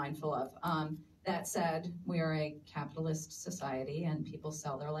are mindful of. That said, we are a capitalist society, and people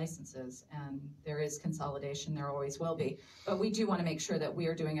sell their licenses, and there is consolidation. There always will be, but we do want to make sure that we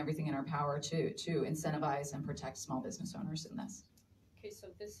are doing everything in our power to incentivize and protect small business owners in this. Okay, so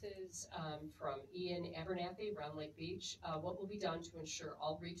this is from Ian Abernathy, Round Lake Beach. What will be done to ensure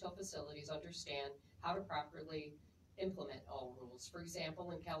all retail facilities understand how to properly implement all rules? For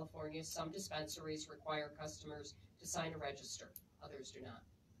example, in California, some dispensaries require customers to sign a register, others do not.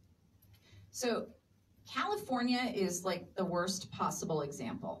 So California is like the worst possible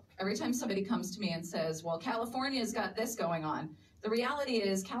example. Every time somebody comes to me and says, well, California's got this going on, the reality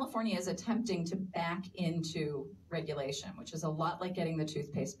is California is attempting to back into regulation, which is a lot like getting the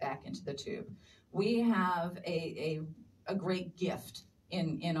toothpaste back into the tube. We have a great gift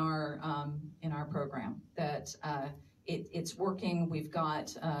in our program that it's working. We've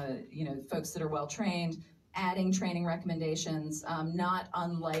got folks that are well trained, adding training recommendations, not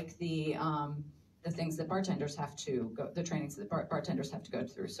unlike the things that bartenders have to go, the trainings that bartenders have to go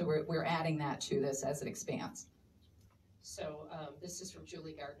through. So we're adding that to this as it expands. So this is from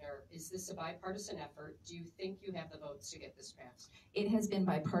Julie Gardner. Is this a bipartisan effort? Do you think you have the votes to get this passed? It has been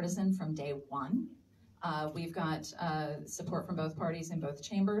bipartisan from day one. We've got support from both parties in both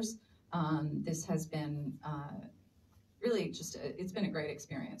chambers. This has been really just, it's been a great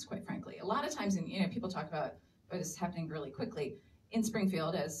experience, quite frankly. A lot of times, people talk about what is happening really quickly. In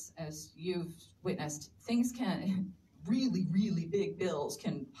Springfield, as you've witnessed, things can, really, really big bills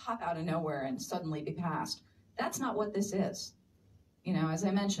can pop out of nowhere and suddenly be passed. That's not what this is. As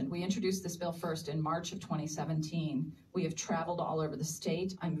I mentioned, we introduced this bill first in March of 2017. We have traveled all over the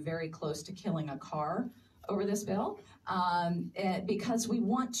state. I'm very close to killing a car over this bill because we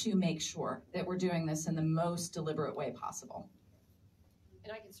want to make sure that we're doing this in the most deliberate way possible.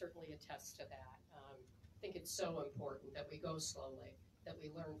 And I can certainly attest to that. I think it's so important that we go slowly, that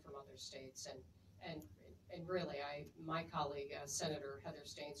we learn from other states, and really, my colleague, Senator Heather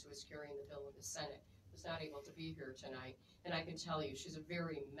Staines, who is carrying the bill in the Senate, was not able to be here tonight, and I can tell you she's a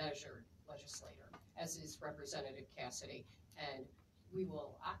very measured legislator, as is Representative Cassidy, and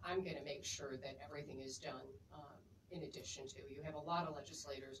I'm going to make sure that everything is done in addition to. You have a lot of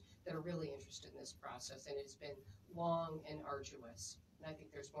legislators that are really interested in this process, and it's been long and arduous, and I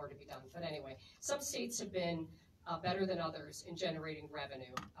think there's more to be done. But anyway, some states have been better than others in generating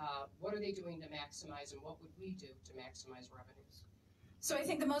revenue. What are they doing to maximize, and what would we do to maximize revenues? So I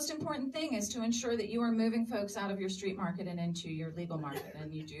think the most important thing is to ensure that you are moving folks out of your street market and into your legal market.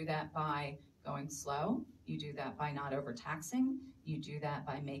 And you do that by going slow. You do that by not overtaxing. You do that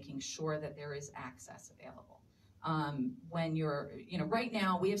by making sure that there is access available. When you're, right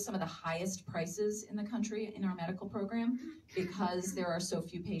now we have some of the highest prices in the country in our medical program because there are so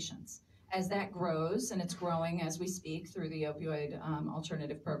few patients. As that grows, and it's growing as we speak through the opioid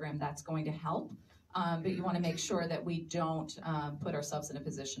alternative program, that's going to help. But you want to make sure that we don't put ourselves in a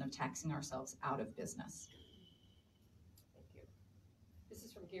position of taxing ourselves out of business. Thank you. This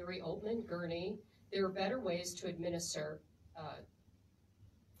is from Gary Altman, Gurney. There are better ways to administer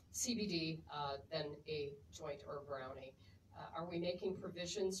CBD than a joint or a brownie. Are we making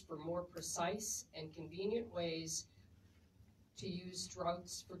provisions for more precise and convenient ways to use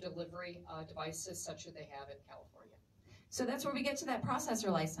drugs for delivery devices such as they have in California? So that's where we get to that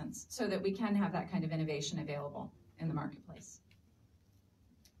processor license, so that we can have that kind of innovation available in the marketplace.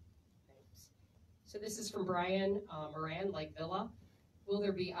 Thanks. So this is from Brian Moran, Lake Villa. Will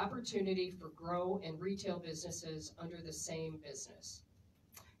there be opportunity for grow and retail businesses under the same business?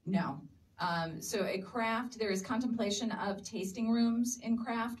 No. So a craft, there is contemplation of tasting rooms in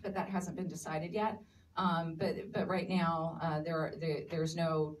craft, but that hasn't been decided yet. But right now, there's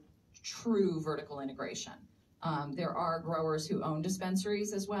no true vertical integration. There are growers who own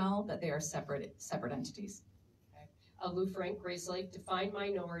dispensaries as well, but they are separate entities. Okay. Lou Frank, Grayslake, define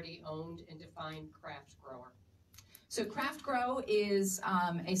minority owned and define craft grower. So craft grow is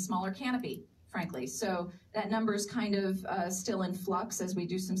a smaller canopy, frankly. So that number is kind of still in flux as we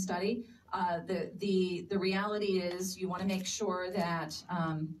do some study. The reality is you want to make sure that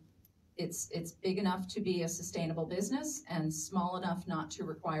it's big enough to be a sustainable business and small enough not to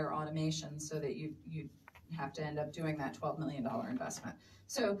require automation, so that you have to end up doing that $12 million investment.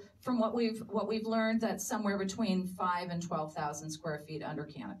 So from what we've learned, that somewhere between 5,000 and 12,000 square feet under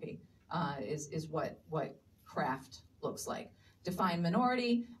canopy is what craft looks like. Defined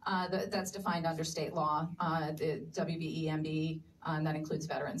minority, that's defined under state law, the WBEMB, and that includes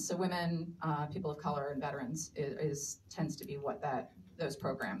veterans. So women, people of color, and veterans tends to be what those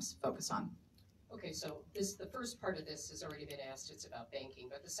programs focus on. Okay, so the first part of this has already been asked. It's about banking,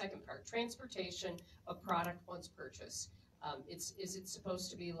 but the second part, transportation of product once purchased. Is it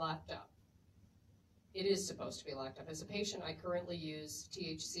supposed to be locked up? It is supposed to be locked up. As a patient, I currently use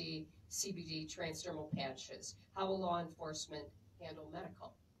THC, CBD, transdermal patches. How will law enforcement handle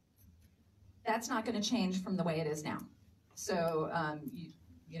medical? That's not going to change from the way it is now. So,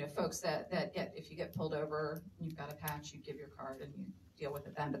 you know, folks that get, if you get pulled over, you've got a patch, you give your card and you deal with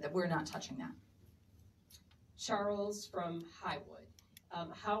it then, but we're not touching that. Charles from Highwood.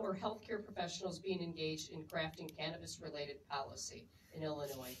 How are healthcare professionals being engaged in crafting cannabis-related policy in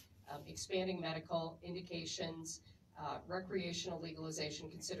Illinois? Expanding medical indications, recreational legalization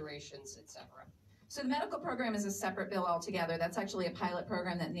considerations, etc. So the medical program is a separate bill altogether. That's actually a pilot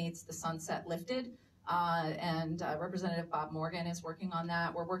program that needs the sunset lifted. And Representative Bob Morgan is working on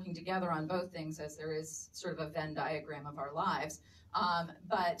that. We're working together on both things, as there is sort of a Venn diagram of our lives.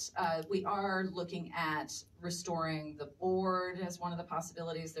 But we are looking at restoring the board as one of the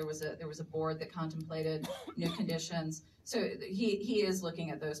possibilities. There was a board that contemplated new conditions. So he is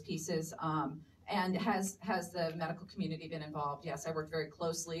looking at those pieces. And has the medical community been involved? Yes, I worked very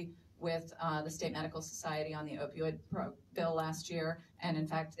closely with the State Medical Society on the opioid bill last year, and in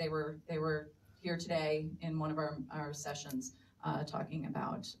fact they were here today in one of our sessions talking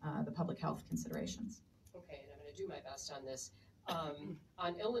about the public health considerations. Okay, and I'm going to do my best on this.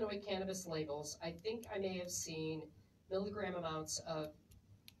 On Illinois cannabis labels, I think I may have seen milligram amounts of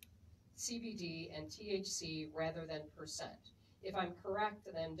CBD and THC rather than percent. If I'm correct,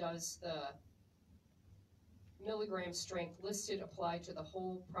 then does the milligram strength listed apply to the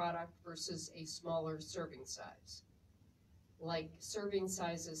whole product versus a smaller serving size? Like serving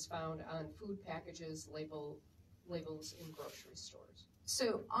sizes found on food packages, labels in grocery stores.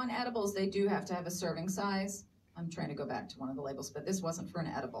 So on edibles, they do have to have a serving size. I'm trying to go back to one of the labels, but this wasn't for an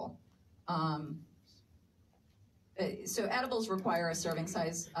edible. So edibles require a serving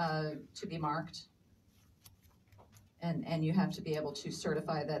size to be marked. And you have to be able to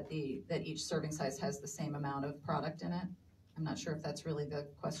certify that each serving size has the same amount of product in it. I'm not sure if that's really the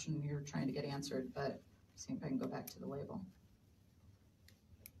question you're trying to get answered, but see if I can go back to the label.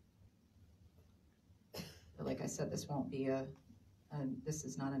 But like I said, this won't be this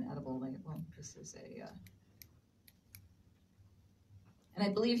is not an edible label. This is and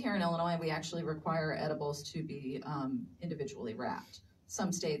I believe here in Illinois, we actually require edibles to be individually wrapped.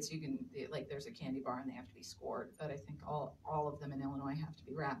 Some states you can, like there's a candy bar and they have to be scored, but I think all of them in Illinois have to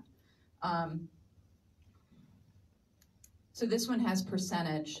be wrapped. So this one has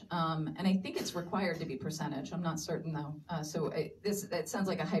percentage, and I think it's required to be percentage. I'm not certain though. It sounds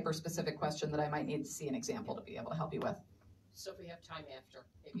like a hyper-specific question that I might need to see an example to be able to help you with. So if we have time after,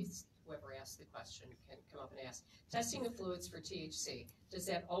 maybe whoever asked the question can come up and ask. Testing of fluids for THC, does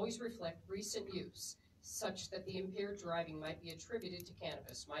that always reflect recent use? such that the impaired driving might be attributed to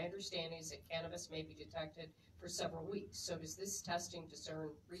cannabis. My understanding is that cannabis may be detected for several weeks. So does this testing discern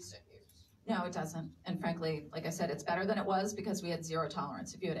recent use? No, it doesn't. And frankly, like I said, it's better than it was because we had zero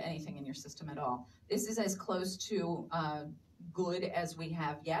tolerance if you had anything in your system at all. This is as close to good as we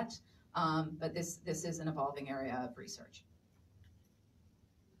have yet, but this is an evolving area of research.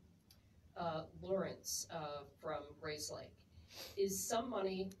 Lawrence from Grayslake. Is some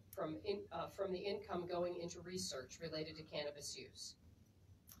money from the income going into research related to cannabis use?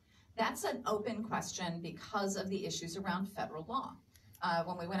 That's an open question because of the issues around federal law.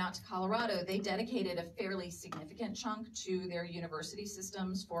 When we went out to Colorado, they dedicated a fairly significant chunk to their university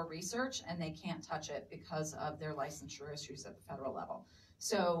systems for research, and they can't touch it because of their licensure issues at the federal level.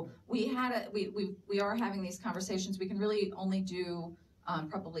 So we are having these conversations. We can really only do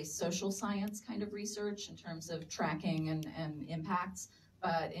probably social science kind of research in terms of tracking and impacts,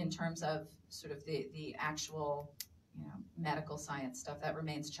 but in terms of sort of the actual medical science stuff, that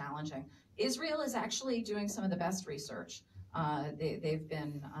remains challenging. Israel is actually doing some of the best research. They've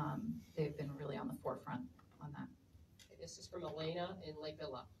been really on the forefront on that. This is from Elena in Lake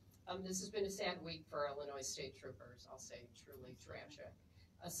Villa. This has been a sad week for Illinois state troopers. I'll say truly tragic.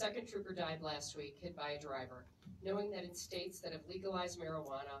 A second trooper died last week, hit by a driver. Knowing that in states that have legalized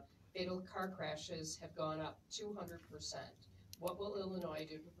marijuana, fatal car crashes have gone up 200%. What will Illinois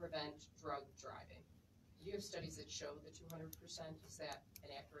do to prevent drug driving? Do you have studies that show the 200%? Is that an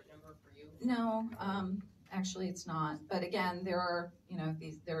accurate number for you? No, actually it's not. But again, there are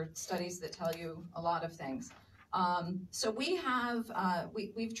studies that tell you a lot of things. So we have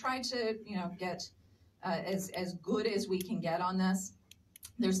we've tried to get as good as we can get on this.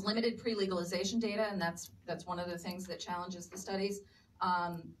 There's limited pre-legalization data, and that's one of the things that challenges the studies.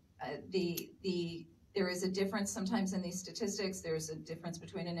 There is a difference sometimes in these statistics. There's a difference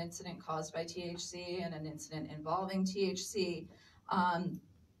between an incident caused by THC and an incident involving THC.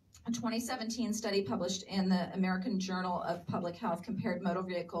 A 2017 study published in the American Journal of Public Health compared motor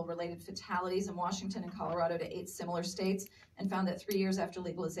vehicle-related fatalities in Washington and Colorado to 8 similar states and found that 3 years after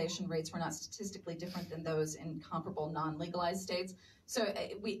legalization, rates were not statistically different than those in comparable non-legalized states. So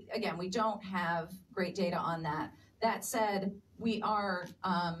we don't have great data on that. That said, we are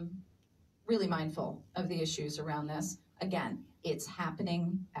really mindful of the issues around this. Again, it's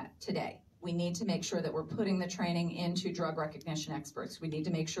happening today. We need to make sure that we're putting the training into drug recognition experts. We need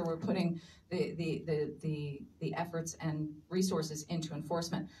to make sure we're putting the efforts and resources into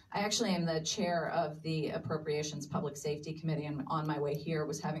enforcement. I actually am the chair of the Appropriations Public Safety Committee, and on my way here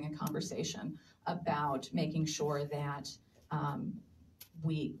was having a conversation about making sure that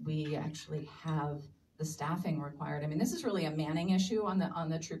we actually have the staffing required. I mean, this is really a manning issue on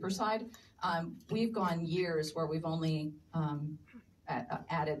the trooper side. We've gone years where we've only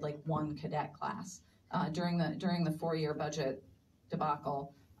added like 1 cadet class during the 4-year budget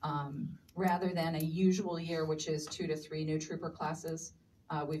debacle, rather than a usual year, which is 2 to 3 new trooper classes.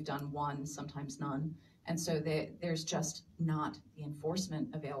 We've done 1, sometimes none, and so there's just not the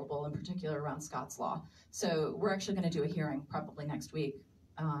enforcement available, in particular around Scott's Law. So we're actually going to do a hearing probably next week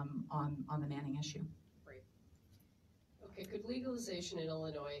on the manning issue. Great. Okay, could legalization in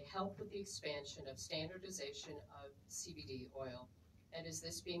Illinois help with the expansion of standardization of CBD oil? And is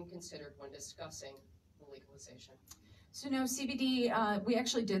this being considered when discussing the legalization? So no, CBD, we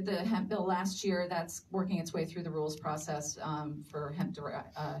actually did the hemp bill last year. That's working its way through the rules process for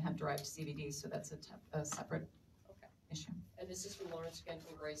hemp-derived CBD, so that's a separate issue. And this is from Lawrence again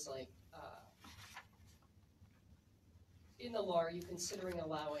from Grayslake. In the law, are you considering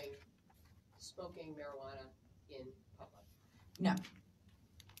allowing smoking marijuana in public? No.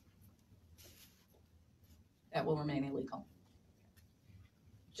 That will remain illegal.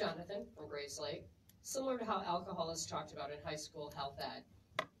 Jonathan from Grayslake. Similar to how alcohol is talked about in high school health ed,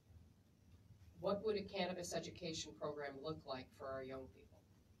 what would a cannabis education program look like for our young people?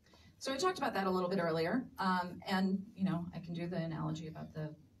 So I talked about that a little bit earlier, and I can do the analogy about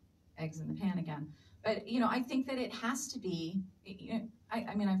the eggs in the pan again. But I think that it has to be.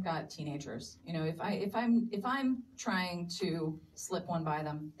 I mean, I've got teenagers. If I'm trying to slip one by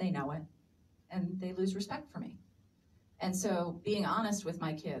them, they know it, and they lose respect for me. And so being honest with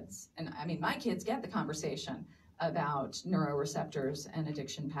my kids, and I mean, my kids get the conversation about neuroreceptors and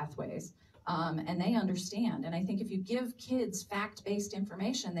addiction pathways, and they understand. And I think if you give kids fact-based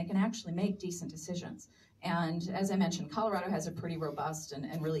information, they can actually make decent decisions. And as I mentioned, Colorado has a pretty robust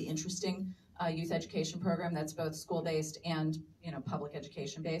and really interesting youth education program that's both school-based and public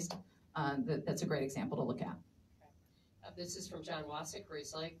education-based. That's a great example to look at. Okay. This is from John Wasik,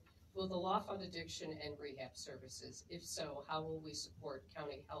 Grayslake. Will the law fund addiction and rehab services? If so, how will we support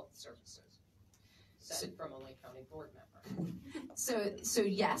county health services? said from a Lake County board member. So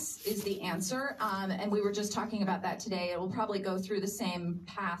yes is the answer, and we were just talking about that today. It will probably go through the same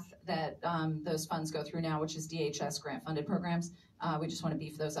path that those funds go through now, which is DHS grant-funded programs. We just want to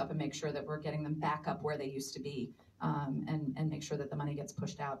beef those up and make sure that we're getting them back up where they used to be, and make sure that the money gets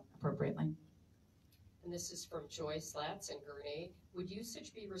pushed out appropriately. And this is from Joyce Latz in Gurnee. Would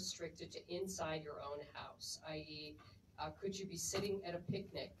usage be restricted to inside your own house, i.e., could you be sitting at a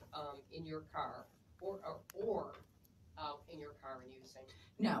picnic in your car or out in your car and using?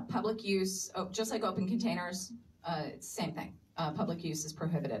 No, public use, just like open containers, it's the same thing. Public use is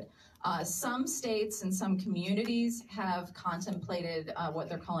prohibited. Some states and some communities have contemplated what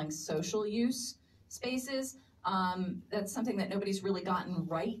they're calling social use spaces. That's something that nobody's really gotten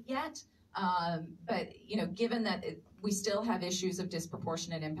right yet. But given that we still have issues of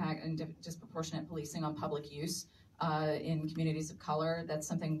disproportionate impact and disproportionate policing on public use in communities of color, that's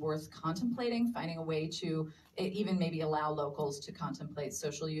something worth contemplating, finding a way to even maybe allow locals to contemplate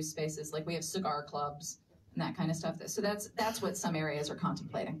social use spaces. Like we have cigar clubs and that kind of stuff. So that's what some areas are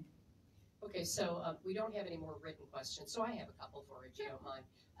contemplating. Okay, so we don't have any more written questions, so I have a couple for you, if you don't mind.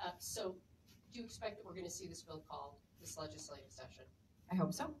 So do you expect that we're going to see this bill called this legislative session? I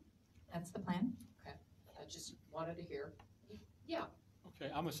hope so. That's the plan. Okay, I just wanted to hear. Yeah. Okay,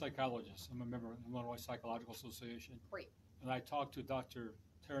 I'm a psychologist. I'm a member of the Illinois Psychological Association. Great. And I talked to Dr.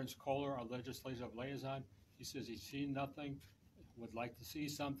 Terrence Kohler, our legislative liaison. He says he's seen nothing, would like to see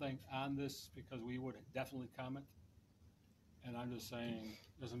something on this because we would definitely comment. And I'm just saying,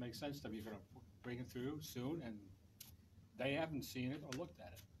 it doesn't make sense to me. You're going to bring it through soon, and they haven't seen it or looked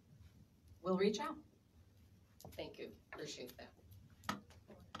at it. We'll reach out. Thank you. Appreciate that.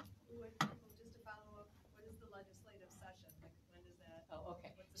 Just to follow up, what is the legislative session? Like, when is that? Oh,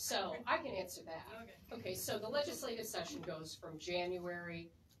 okay. So I can answer that. Okay, so the legislative session goes from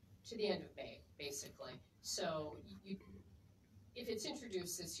January to the end of May, basically. So if it's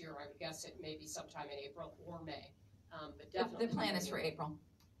introduced this year, I would guess it may be sometime in April or May. But definitely The plan is for April.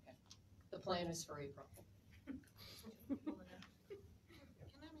 Okay. The plan is for April. Can I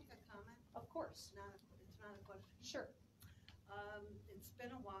make a comment? Of course. It's not a question. Sure. It's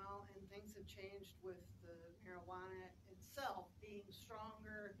been a while and things have changed with the marijuana itself being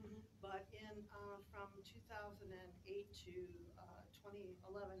stronger, but from 2008 to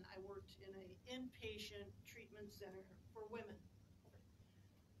 2011, I worked in an inpatient treatment center for women.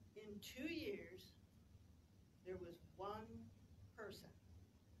 In 2 years, there was one person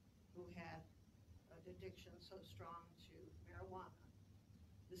who had an addiction so strong to marijuana.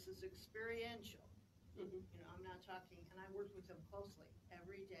 This is experiential. I'm not talking, and I worked with them closely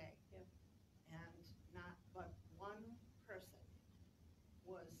every day. Yep. And not but one person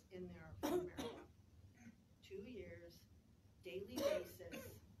was in there for marijuana. 2 years, daily basis,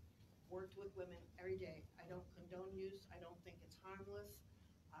 worked with women every day. I don't condone use. I don't think it's harmless.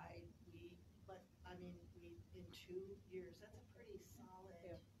 In 2 years, that's a pretty solid.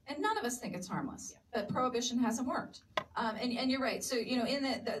 Yeah. And none of us think it's harmless, but prohibition hasn't worked. And you're right. So, in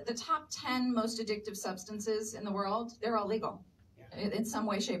the top 10 most addictive substances in the world, they're all legal in some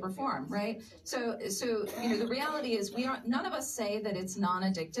way, shape, or form, right? So the reality is none of us say that it's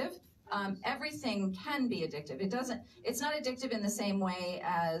non-addictive. Everything can be addictive. It's not addictive in the same way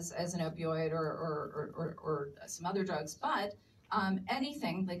as an opioid or some other drugs, but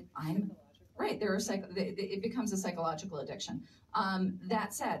anything like right, it becomes a psychological addiction.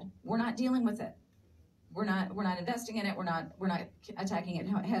 That said, we're not dealing with it. We're not investing in it. We're not attacking it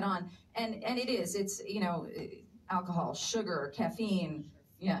head on. And it's alcohol, sugar, caffeine.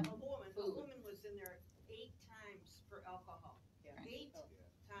 Yeah. A woman was in there 8 times for alcohol. Yeah. 8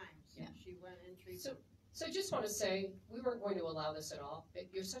 times. Yeah. She went in treatment. So I just want to say, we weren't going to allow this at all,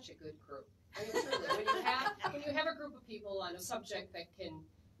 but you're such a good group. I mean, truly, when you have a group of people on a subject that can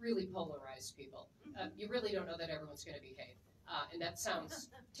really polarize people, you really don't know that everyone's going to behave. And that sounds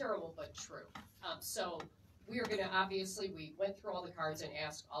terrible, but true. So we are going to, obviously, we went through all the cards and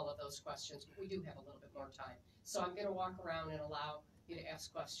asked all of those questions, but we do have a little bit more time. So I'm going to walk around and allow you to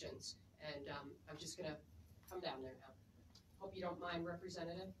ask questions. And I'm just going to come down there now. Hope you don't mind,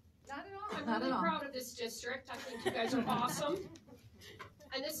 Representative. Not at all. I'm Not really at all. proud of this district. I think you guys are awesome.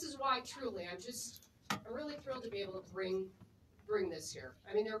 And this is why, truly, I'm really thrilled to be able to bring this here.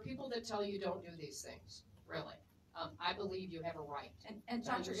 I mean, there are people that tell you don't do these things, really. I believe you have a right. And to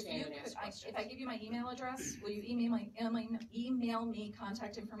Doctor, understand and ask questions. if I give you my email address, will you email me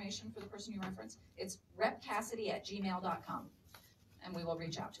contact information for the person you reference? It's repcassidy@gmail.com, and we will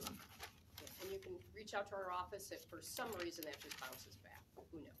reach out to him. And you can reach out to our office if for some reason that just bounces back.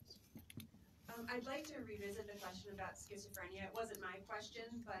 Who knows? I'd like to revisit the question about schizophrenia. It wasn't my question,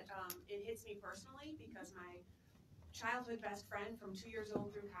 but it hits me personally because my childhood best friend from 2 years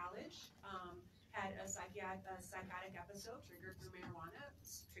old through college had a psychotic episode triggered through marijuana,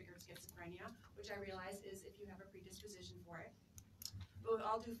 triggered schizophrenia, which I realize is if you have a predisposition for it. But with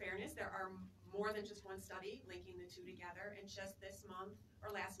all due fairness, there are more than just one study linking the two together. And just this month, or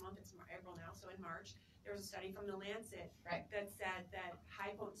last month, it's April now, so in March, there was a study from the Lancet that said that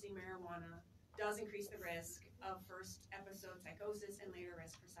high-potency marijuana does increase the risk of first episode psychosis and later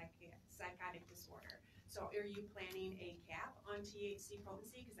risk for psychotic disorder. So are you planning a cap on THC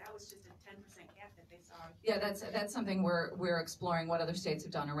potency? Because that was just a 10% cap that they saw. Yeah, that's something we're exploring, what other states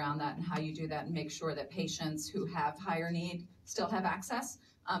have done around that and how you do that and make sure that patients who have higher need still have access.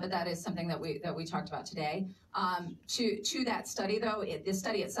 But that is something that we talked about today. To that study, though, the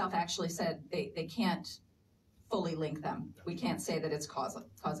study itself actually said they can't fully link them. We can't say that it's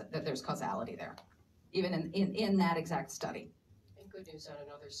that there's causality there, even in that exact study. And good news on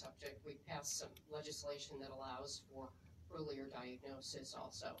another subject, we passed some legislation that allows for earlier diagnosis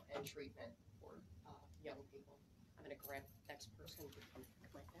also and treatment for young people. I'm going to grab the next person to come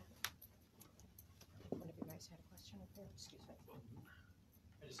like that. One of you guys had a question up there? Excuse me.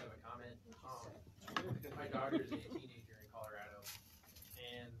 I just have a comment. My daughter's a teenager in Colorado,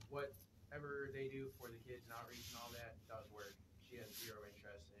 and whatever they do for the kids and outreach and all that does work. She has zero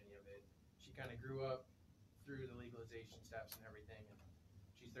interest in any of it. She kind of grew up through the legalization steps and everything. And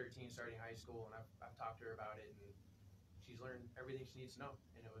she's 13, starting high school, and I've talked to her about it, and she's learned everything she needs to know,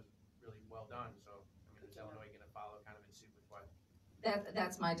 and it was really well done. So, I mean, is Illinois going to follow kind of in suit with what?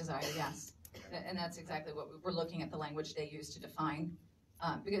 That's my desire, yes. And that's exactly what we're looking at, the language they use to define.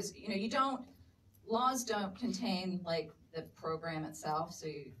 Because, laws don't contain, like, the program itself. So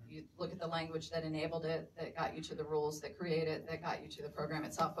you look at the language that enabled it, that got you to the rules that create it, that got you to the program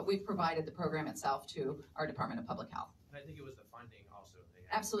itself. But we've provided the program itself to our Department of Public Health. And I think it was the funding also. They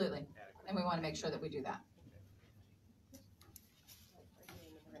had Absolutely. adequate. And we want to make sure that we do that.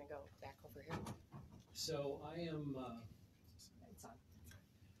 We're going to go back over here. So I am.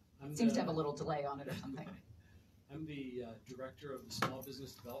 Seems to have a little delay on it or something. I'm the director of the Small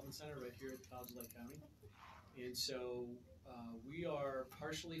Business Development Center right here at Legalization County. And so we are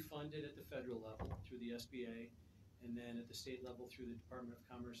partially funded at the federal level through the SBA, and then at the state level through the Department of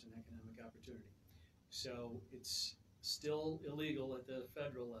Commerce and Economic Opportunity. So it's still illegal at the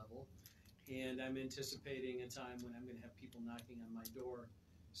federal level, and I'm anticipating a time when I'm going to have people knocking on my door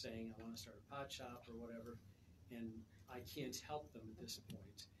saying, I want to start a pot shop or whatever, and I can't help them at this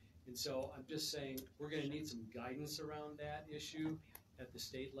point. And so I'm just saying we're going to need some guidance around that issue at the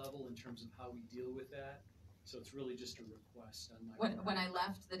state level in terms of how we deal with that. So it's really just a request on my part. When I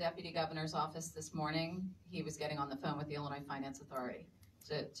left the deputy governor's office this morning, he was getting on the phone with the Illinois Finance Authority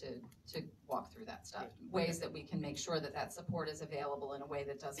to walk through that stuff. Ways that we can make sure that that support is available in a way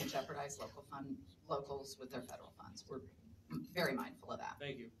that doesn't jeopardize locals with their federal funds. We're very mindful of that.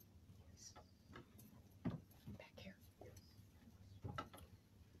 Thank you. Back here.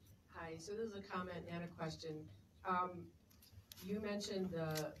 Hi, so this is a comment and a question. You mentioned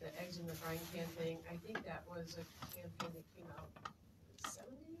the eggs in the frying pan thing. I think that was a campaign that came out in the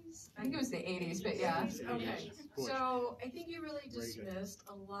 70s? I think it was the 80s, but yeah. Okay, so I think you really dismissed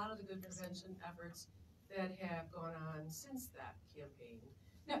a lot of the good prevention efforts that have gone on since that campaign.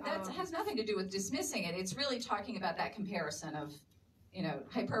 No, that has nothing to do with dismissing it. It's really talking about that comparison of,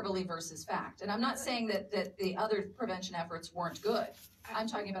 hyperbole versus fact. And I'm not saying that the other prevention efforts weren't good. I'm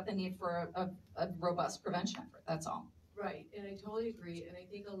talking about the need for a robust prevention effort, that's all. Right, and I totally agree, and I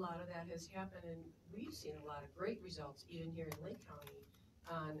think a lot of that has happened, and we've seen a lot of great results even here in Lake County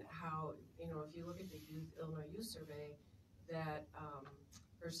on how, if you look at the Illinois Youth Survey, that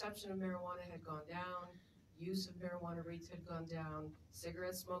perception of marijuana had gone down, use of marijuana rates had gone down,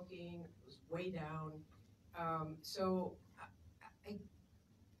 cigarette smoking was way down. So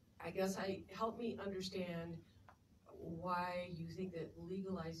I guess help me understand why you think that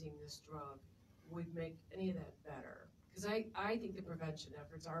legalizing this drug would make any of that better. Because I think the prevention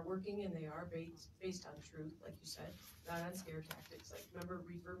efforts are working, and they are based on truth, like you said, not on scare tactics. Like, remember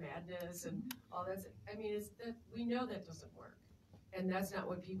reefer madness and all that? I mean, we know that doesn't work, and that's not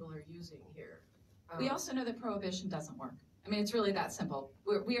what people are using here. We also know that prohibition doesn't work. I mean, it's really that simple.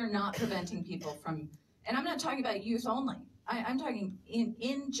 We are not preventing people from, and I'm not talking about youth only. I'm talking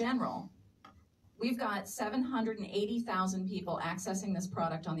in general. We've got 780,000 people accessing this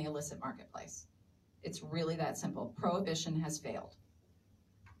product on the illicit marketplace. It's really that simple. Prohibition has failed.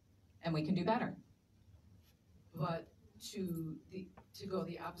 And we can do better. But to go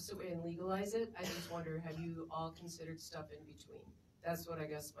the opposite way and legalize it, I just wonder, have you all considered stuff in between? That's what I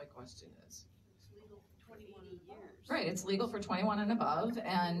guess my question is. years. Right, it's legal for 21 and above,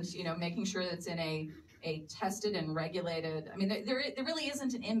 and, you know, making sure that it's in a tested and regulated, I mean, there really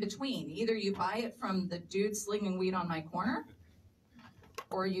isn't an in-between. Either you buy it from the dude slinging weed on my corner,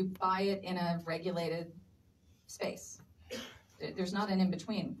 or you buy it in a regulated space. There's not an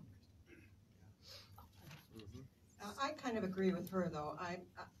in-between. I kind of agree with her, though. I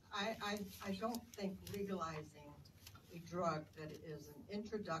don't think legalizing a drug that is an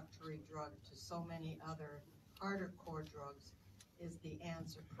introductory drug to so many other harder core drugs is the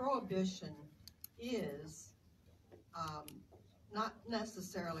answer. Prohibition is not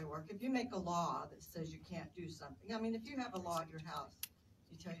necessarily work. If you make a law that says you can't do something, I mean, if you have a law at your house,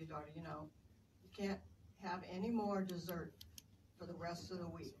 you tell your daughter, you know, you can't have any more dessert for the rest of the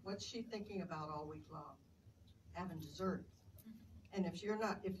week. What's she thinking about all week long? Having dessert. And if your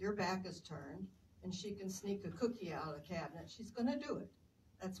back is turned and she can sneak a cookie out of the cabinet, she's gonna do it.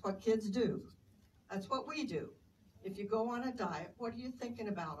 That's what kids do. That's what we do. If you go on a diet, what are you thinking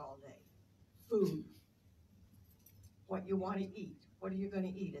about all day? Food. What you want to eat. What are you going to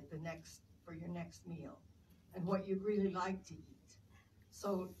eat for your next meal? And what you really like to eat.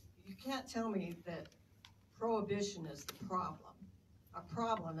 So you can't tell me that prohibition is the problem. Our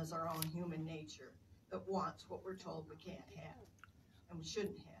problem is our own human nature that wants what we're told we can't have and we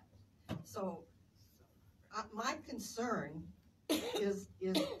shouldn't have. So my concern is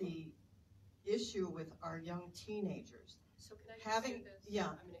the issue with our young teenagers. So can I just do this? Yeah.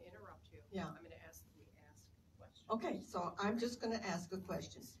 I'm going to interrupt you. Yeah. I'm going to ask questions. Okay, so I'm just going to ask a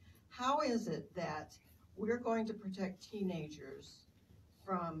question. How is it that we're going to protect teenagers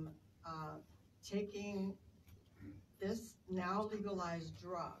from taking this now legalized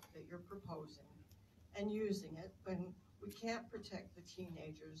drug that you're proposing and using it when we can't protect the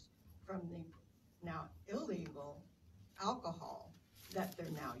teenagers from the now illegal alcohol that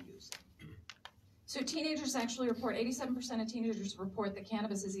they're now using? So teenagers actually report, 87% of teenagers report that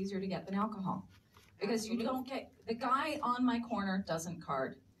cannabis is easier to get than alcohol. Because you don't get, the guy on my corner doesn't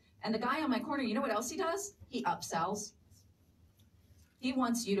card. And the guy on my corner, you know what else he does? He upsells. He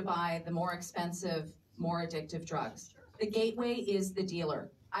wants you to buy the more expensive, more addictive drugs. The gateway is the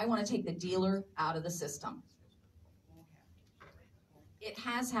dealer. I want to take the dealer out of the system. It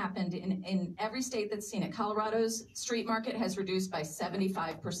has happened in every state that's seen it. Colorado's street market has reduced by 75%.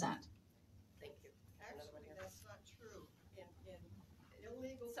 Thank you. Actually, that's not true. In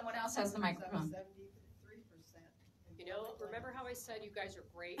illegal. Someone else has the microphone. 73%. You know, remember how I said you guys are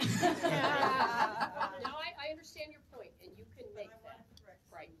great? Yeah. No, I understand your point, and you can make that.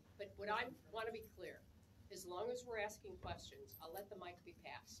 Right, but what I want to be clear, as long as we're asking questions, I'll let the mic be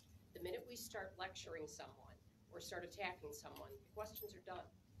passed. The minute we start lecturing someone or start attacking someone, the questions are done.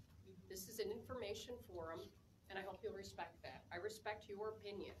 This is an information forum, and I hope you'll respect that. I respect your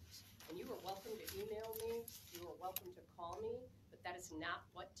opinions, and you are welcome to email me, you are welcome to call me, but that is not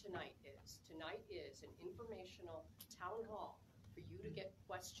what tonight is. Tonight is an informational town hall for you to get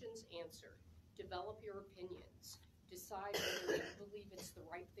questions answered, develop your opinions, decide whether you believe it's the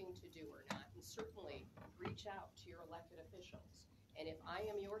right thing to do or not, and certainly reach out to your elected officials. And if I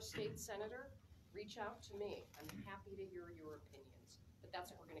am your state senator, reach out to me. I'm happy to hear your opinions, but that's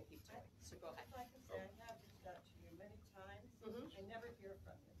what we're gonna keep doing. So go ahead. If I can say, I have reached out to you many times. I never hear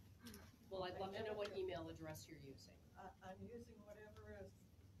from you. Well, I'd love to know what email address you're using. I'm using whatever is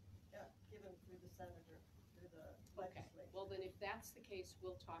given through the senator, through the Okay, legislature. well then if that's the case,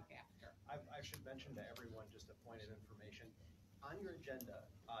 we'll talk after. I should mention to everyone just a point of information. On your agenda,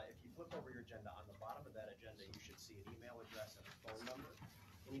 if you flip over your agenda, on the bottom of that agenda, you should see an email address and a phone number.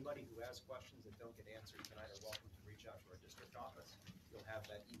 Anybody who has questions that don't get answered tonight are welcome to reach out to our district office. You'll have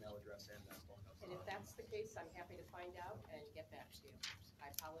that email address and that phone number. And if that's the case, I'm happy to find out and get back to you. I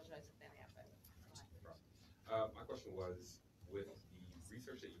apologize if that happened. My question was, with the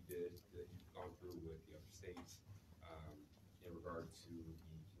research that you did, that you've gone through with the other states, in regard to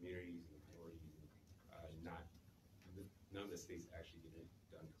the communities and the minorities, none of the states actually get it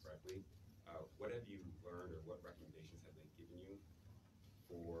done correctly. What have you learned, or what recommendations have they given you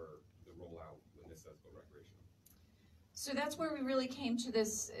for the rollout when this does go recreational? So that's where we really came to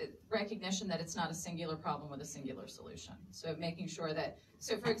this recognition that it's not a singular problem with a singular solution. So making sure that,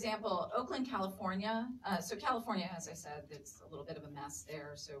 so for example, Oakland, California, so California, as I said, it's a little bit of a mess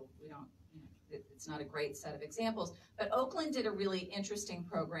there, so we don't, it's not a great set of examples, but Oakland did a really interesting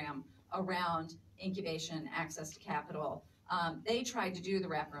program around incubation, access to capital. They tried to do the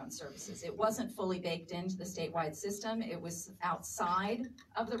wraparound services. It wasn't fully baked into the statewide system. It was outside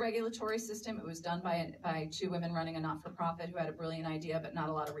of the regulatory system. It was done by two women running a not-for-profit who had a brilliant idea, but not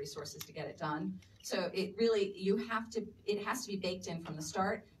a lot of resources to get it done. So it really, it has to be baked in from the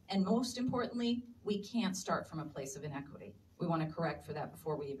start, And most importantly, we can't start from a place of inequity. We want to correct for that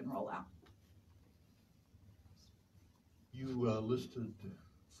before we even roll out. You listed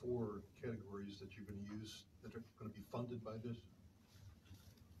 4 categories that you're going to use that are going to be funded by this,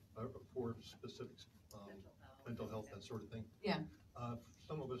 4 specifics, mental health, that sort of thing. Yeah.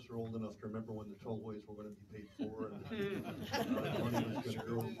 Some of us are old enough to remember when the tollways were going to be paid for, and money was going to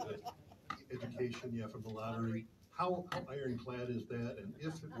go to education, from the lottery. How ironclad is that? And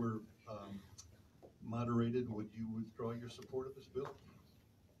if it were moderated, would you withdraw your support of this bill?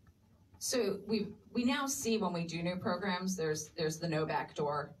 So we now see when we do new programs, there's the no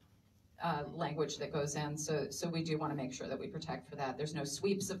backdoor language that goes in. So we do want to make sure that we protect for that. There's no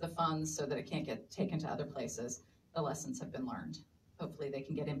sweeps of the funds so that it can't get taken to other places. The lessons have been learned. Hopefully they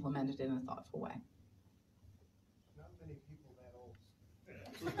can get implemented in a thoughtful way. Not many people that old.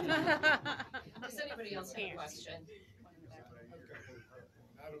 Does anybody else have a question? I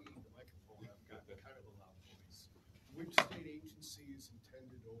don't need the microphone, I've got kind of a loud voice. Which state agency is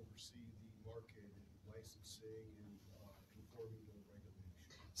intended to oversee the market and licensing and conforming to the regulations?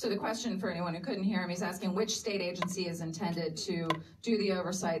 So the question for anyone who couldn't hear him, he's asking which state agency is intended to do the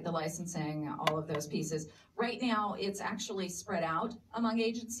oversight, the licensing, all of those pieces. Right now, it's actually spread out among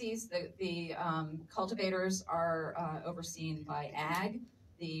agencies. The cultivators are overseen by AG.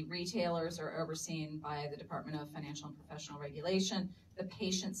 The retailers are overseen by the Department of Financial and Professional Regulation. The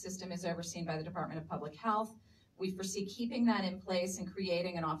patient system is overseen by the Department of Public Health. We foresee keeping that in place and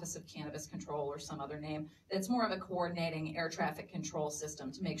creating an Office of Cannabis Control or some other name that's more of a coordinating air traffic control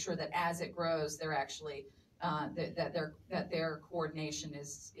system to make sure that as it grows, they're actually that their coordination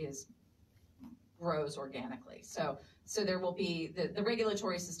grows organically. So there will be the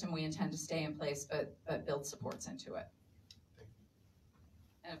regulatory system we intend to stay in place, but build supports into it.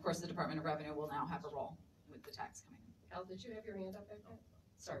 And of course, the Department of Revenue will now have a role with the tax coming in. Al, did you have your hand up back there?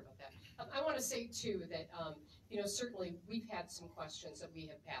 Sorry about that. I want to say too that, certainly we've had some questions that we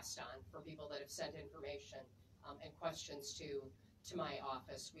have passed on from people that have sent information and questions to my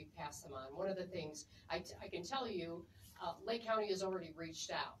office. We've passed them on. One of the things I can tell you, Lake County has already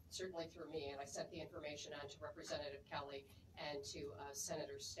reached out, certainly through me, and I sent the information on to Representative Kelly and to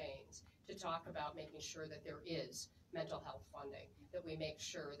Senator Staines to talk about making sure that there is mental health funding, that we make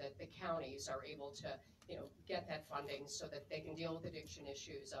sure that the counties are able to get that funding so that they can deal with addiction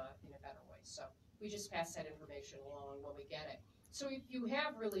issues in a better way. So we just pass that information along when we get it. So if you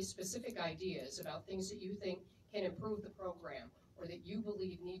have really specific ideas about things that you think can improve the program or that you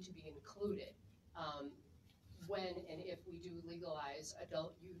believe need to be included when and if we do legalize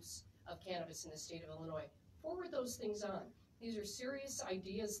adult use of cannabis in the state of Illinois, forward those things on. These are serious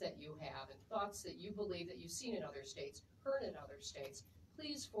ideas that you have and thoughts that you believe that you've seen in other states, heard in other states.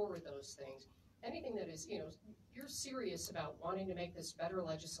 Please forward those things. Anything that is, you're serious about wanting to make this better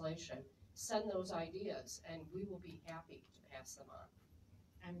legislation, send those ideas and we will be happy to pass them on.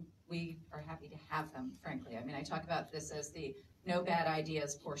 And we are happy to have them, frankly. I mean, I talk about this as the no bad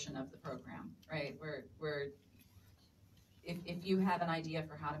ideas portion of the program, right? Where if you have an idea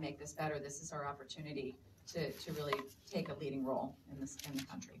for how to make this better, this is our opportunity to really take a leading role in the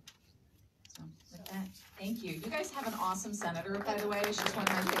country. So with that, thank you. You guys have an awesome senator, by the way. She's one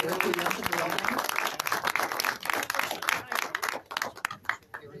of my favorite people in the building.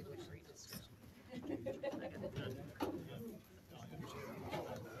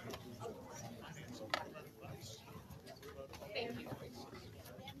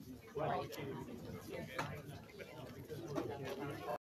 Thank you.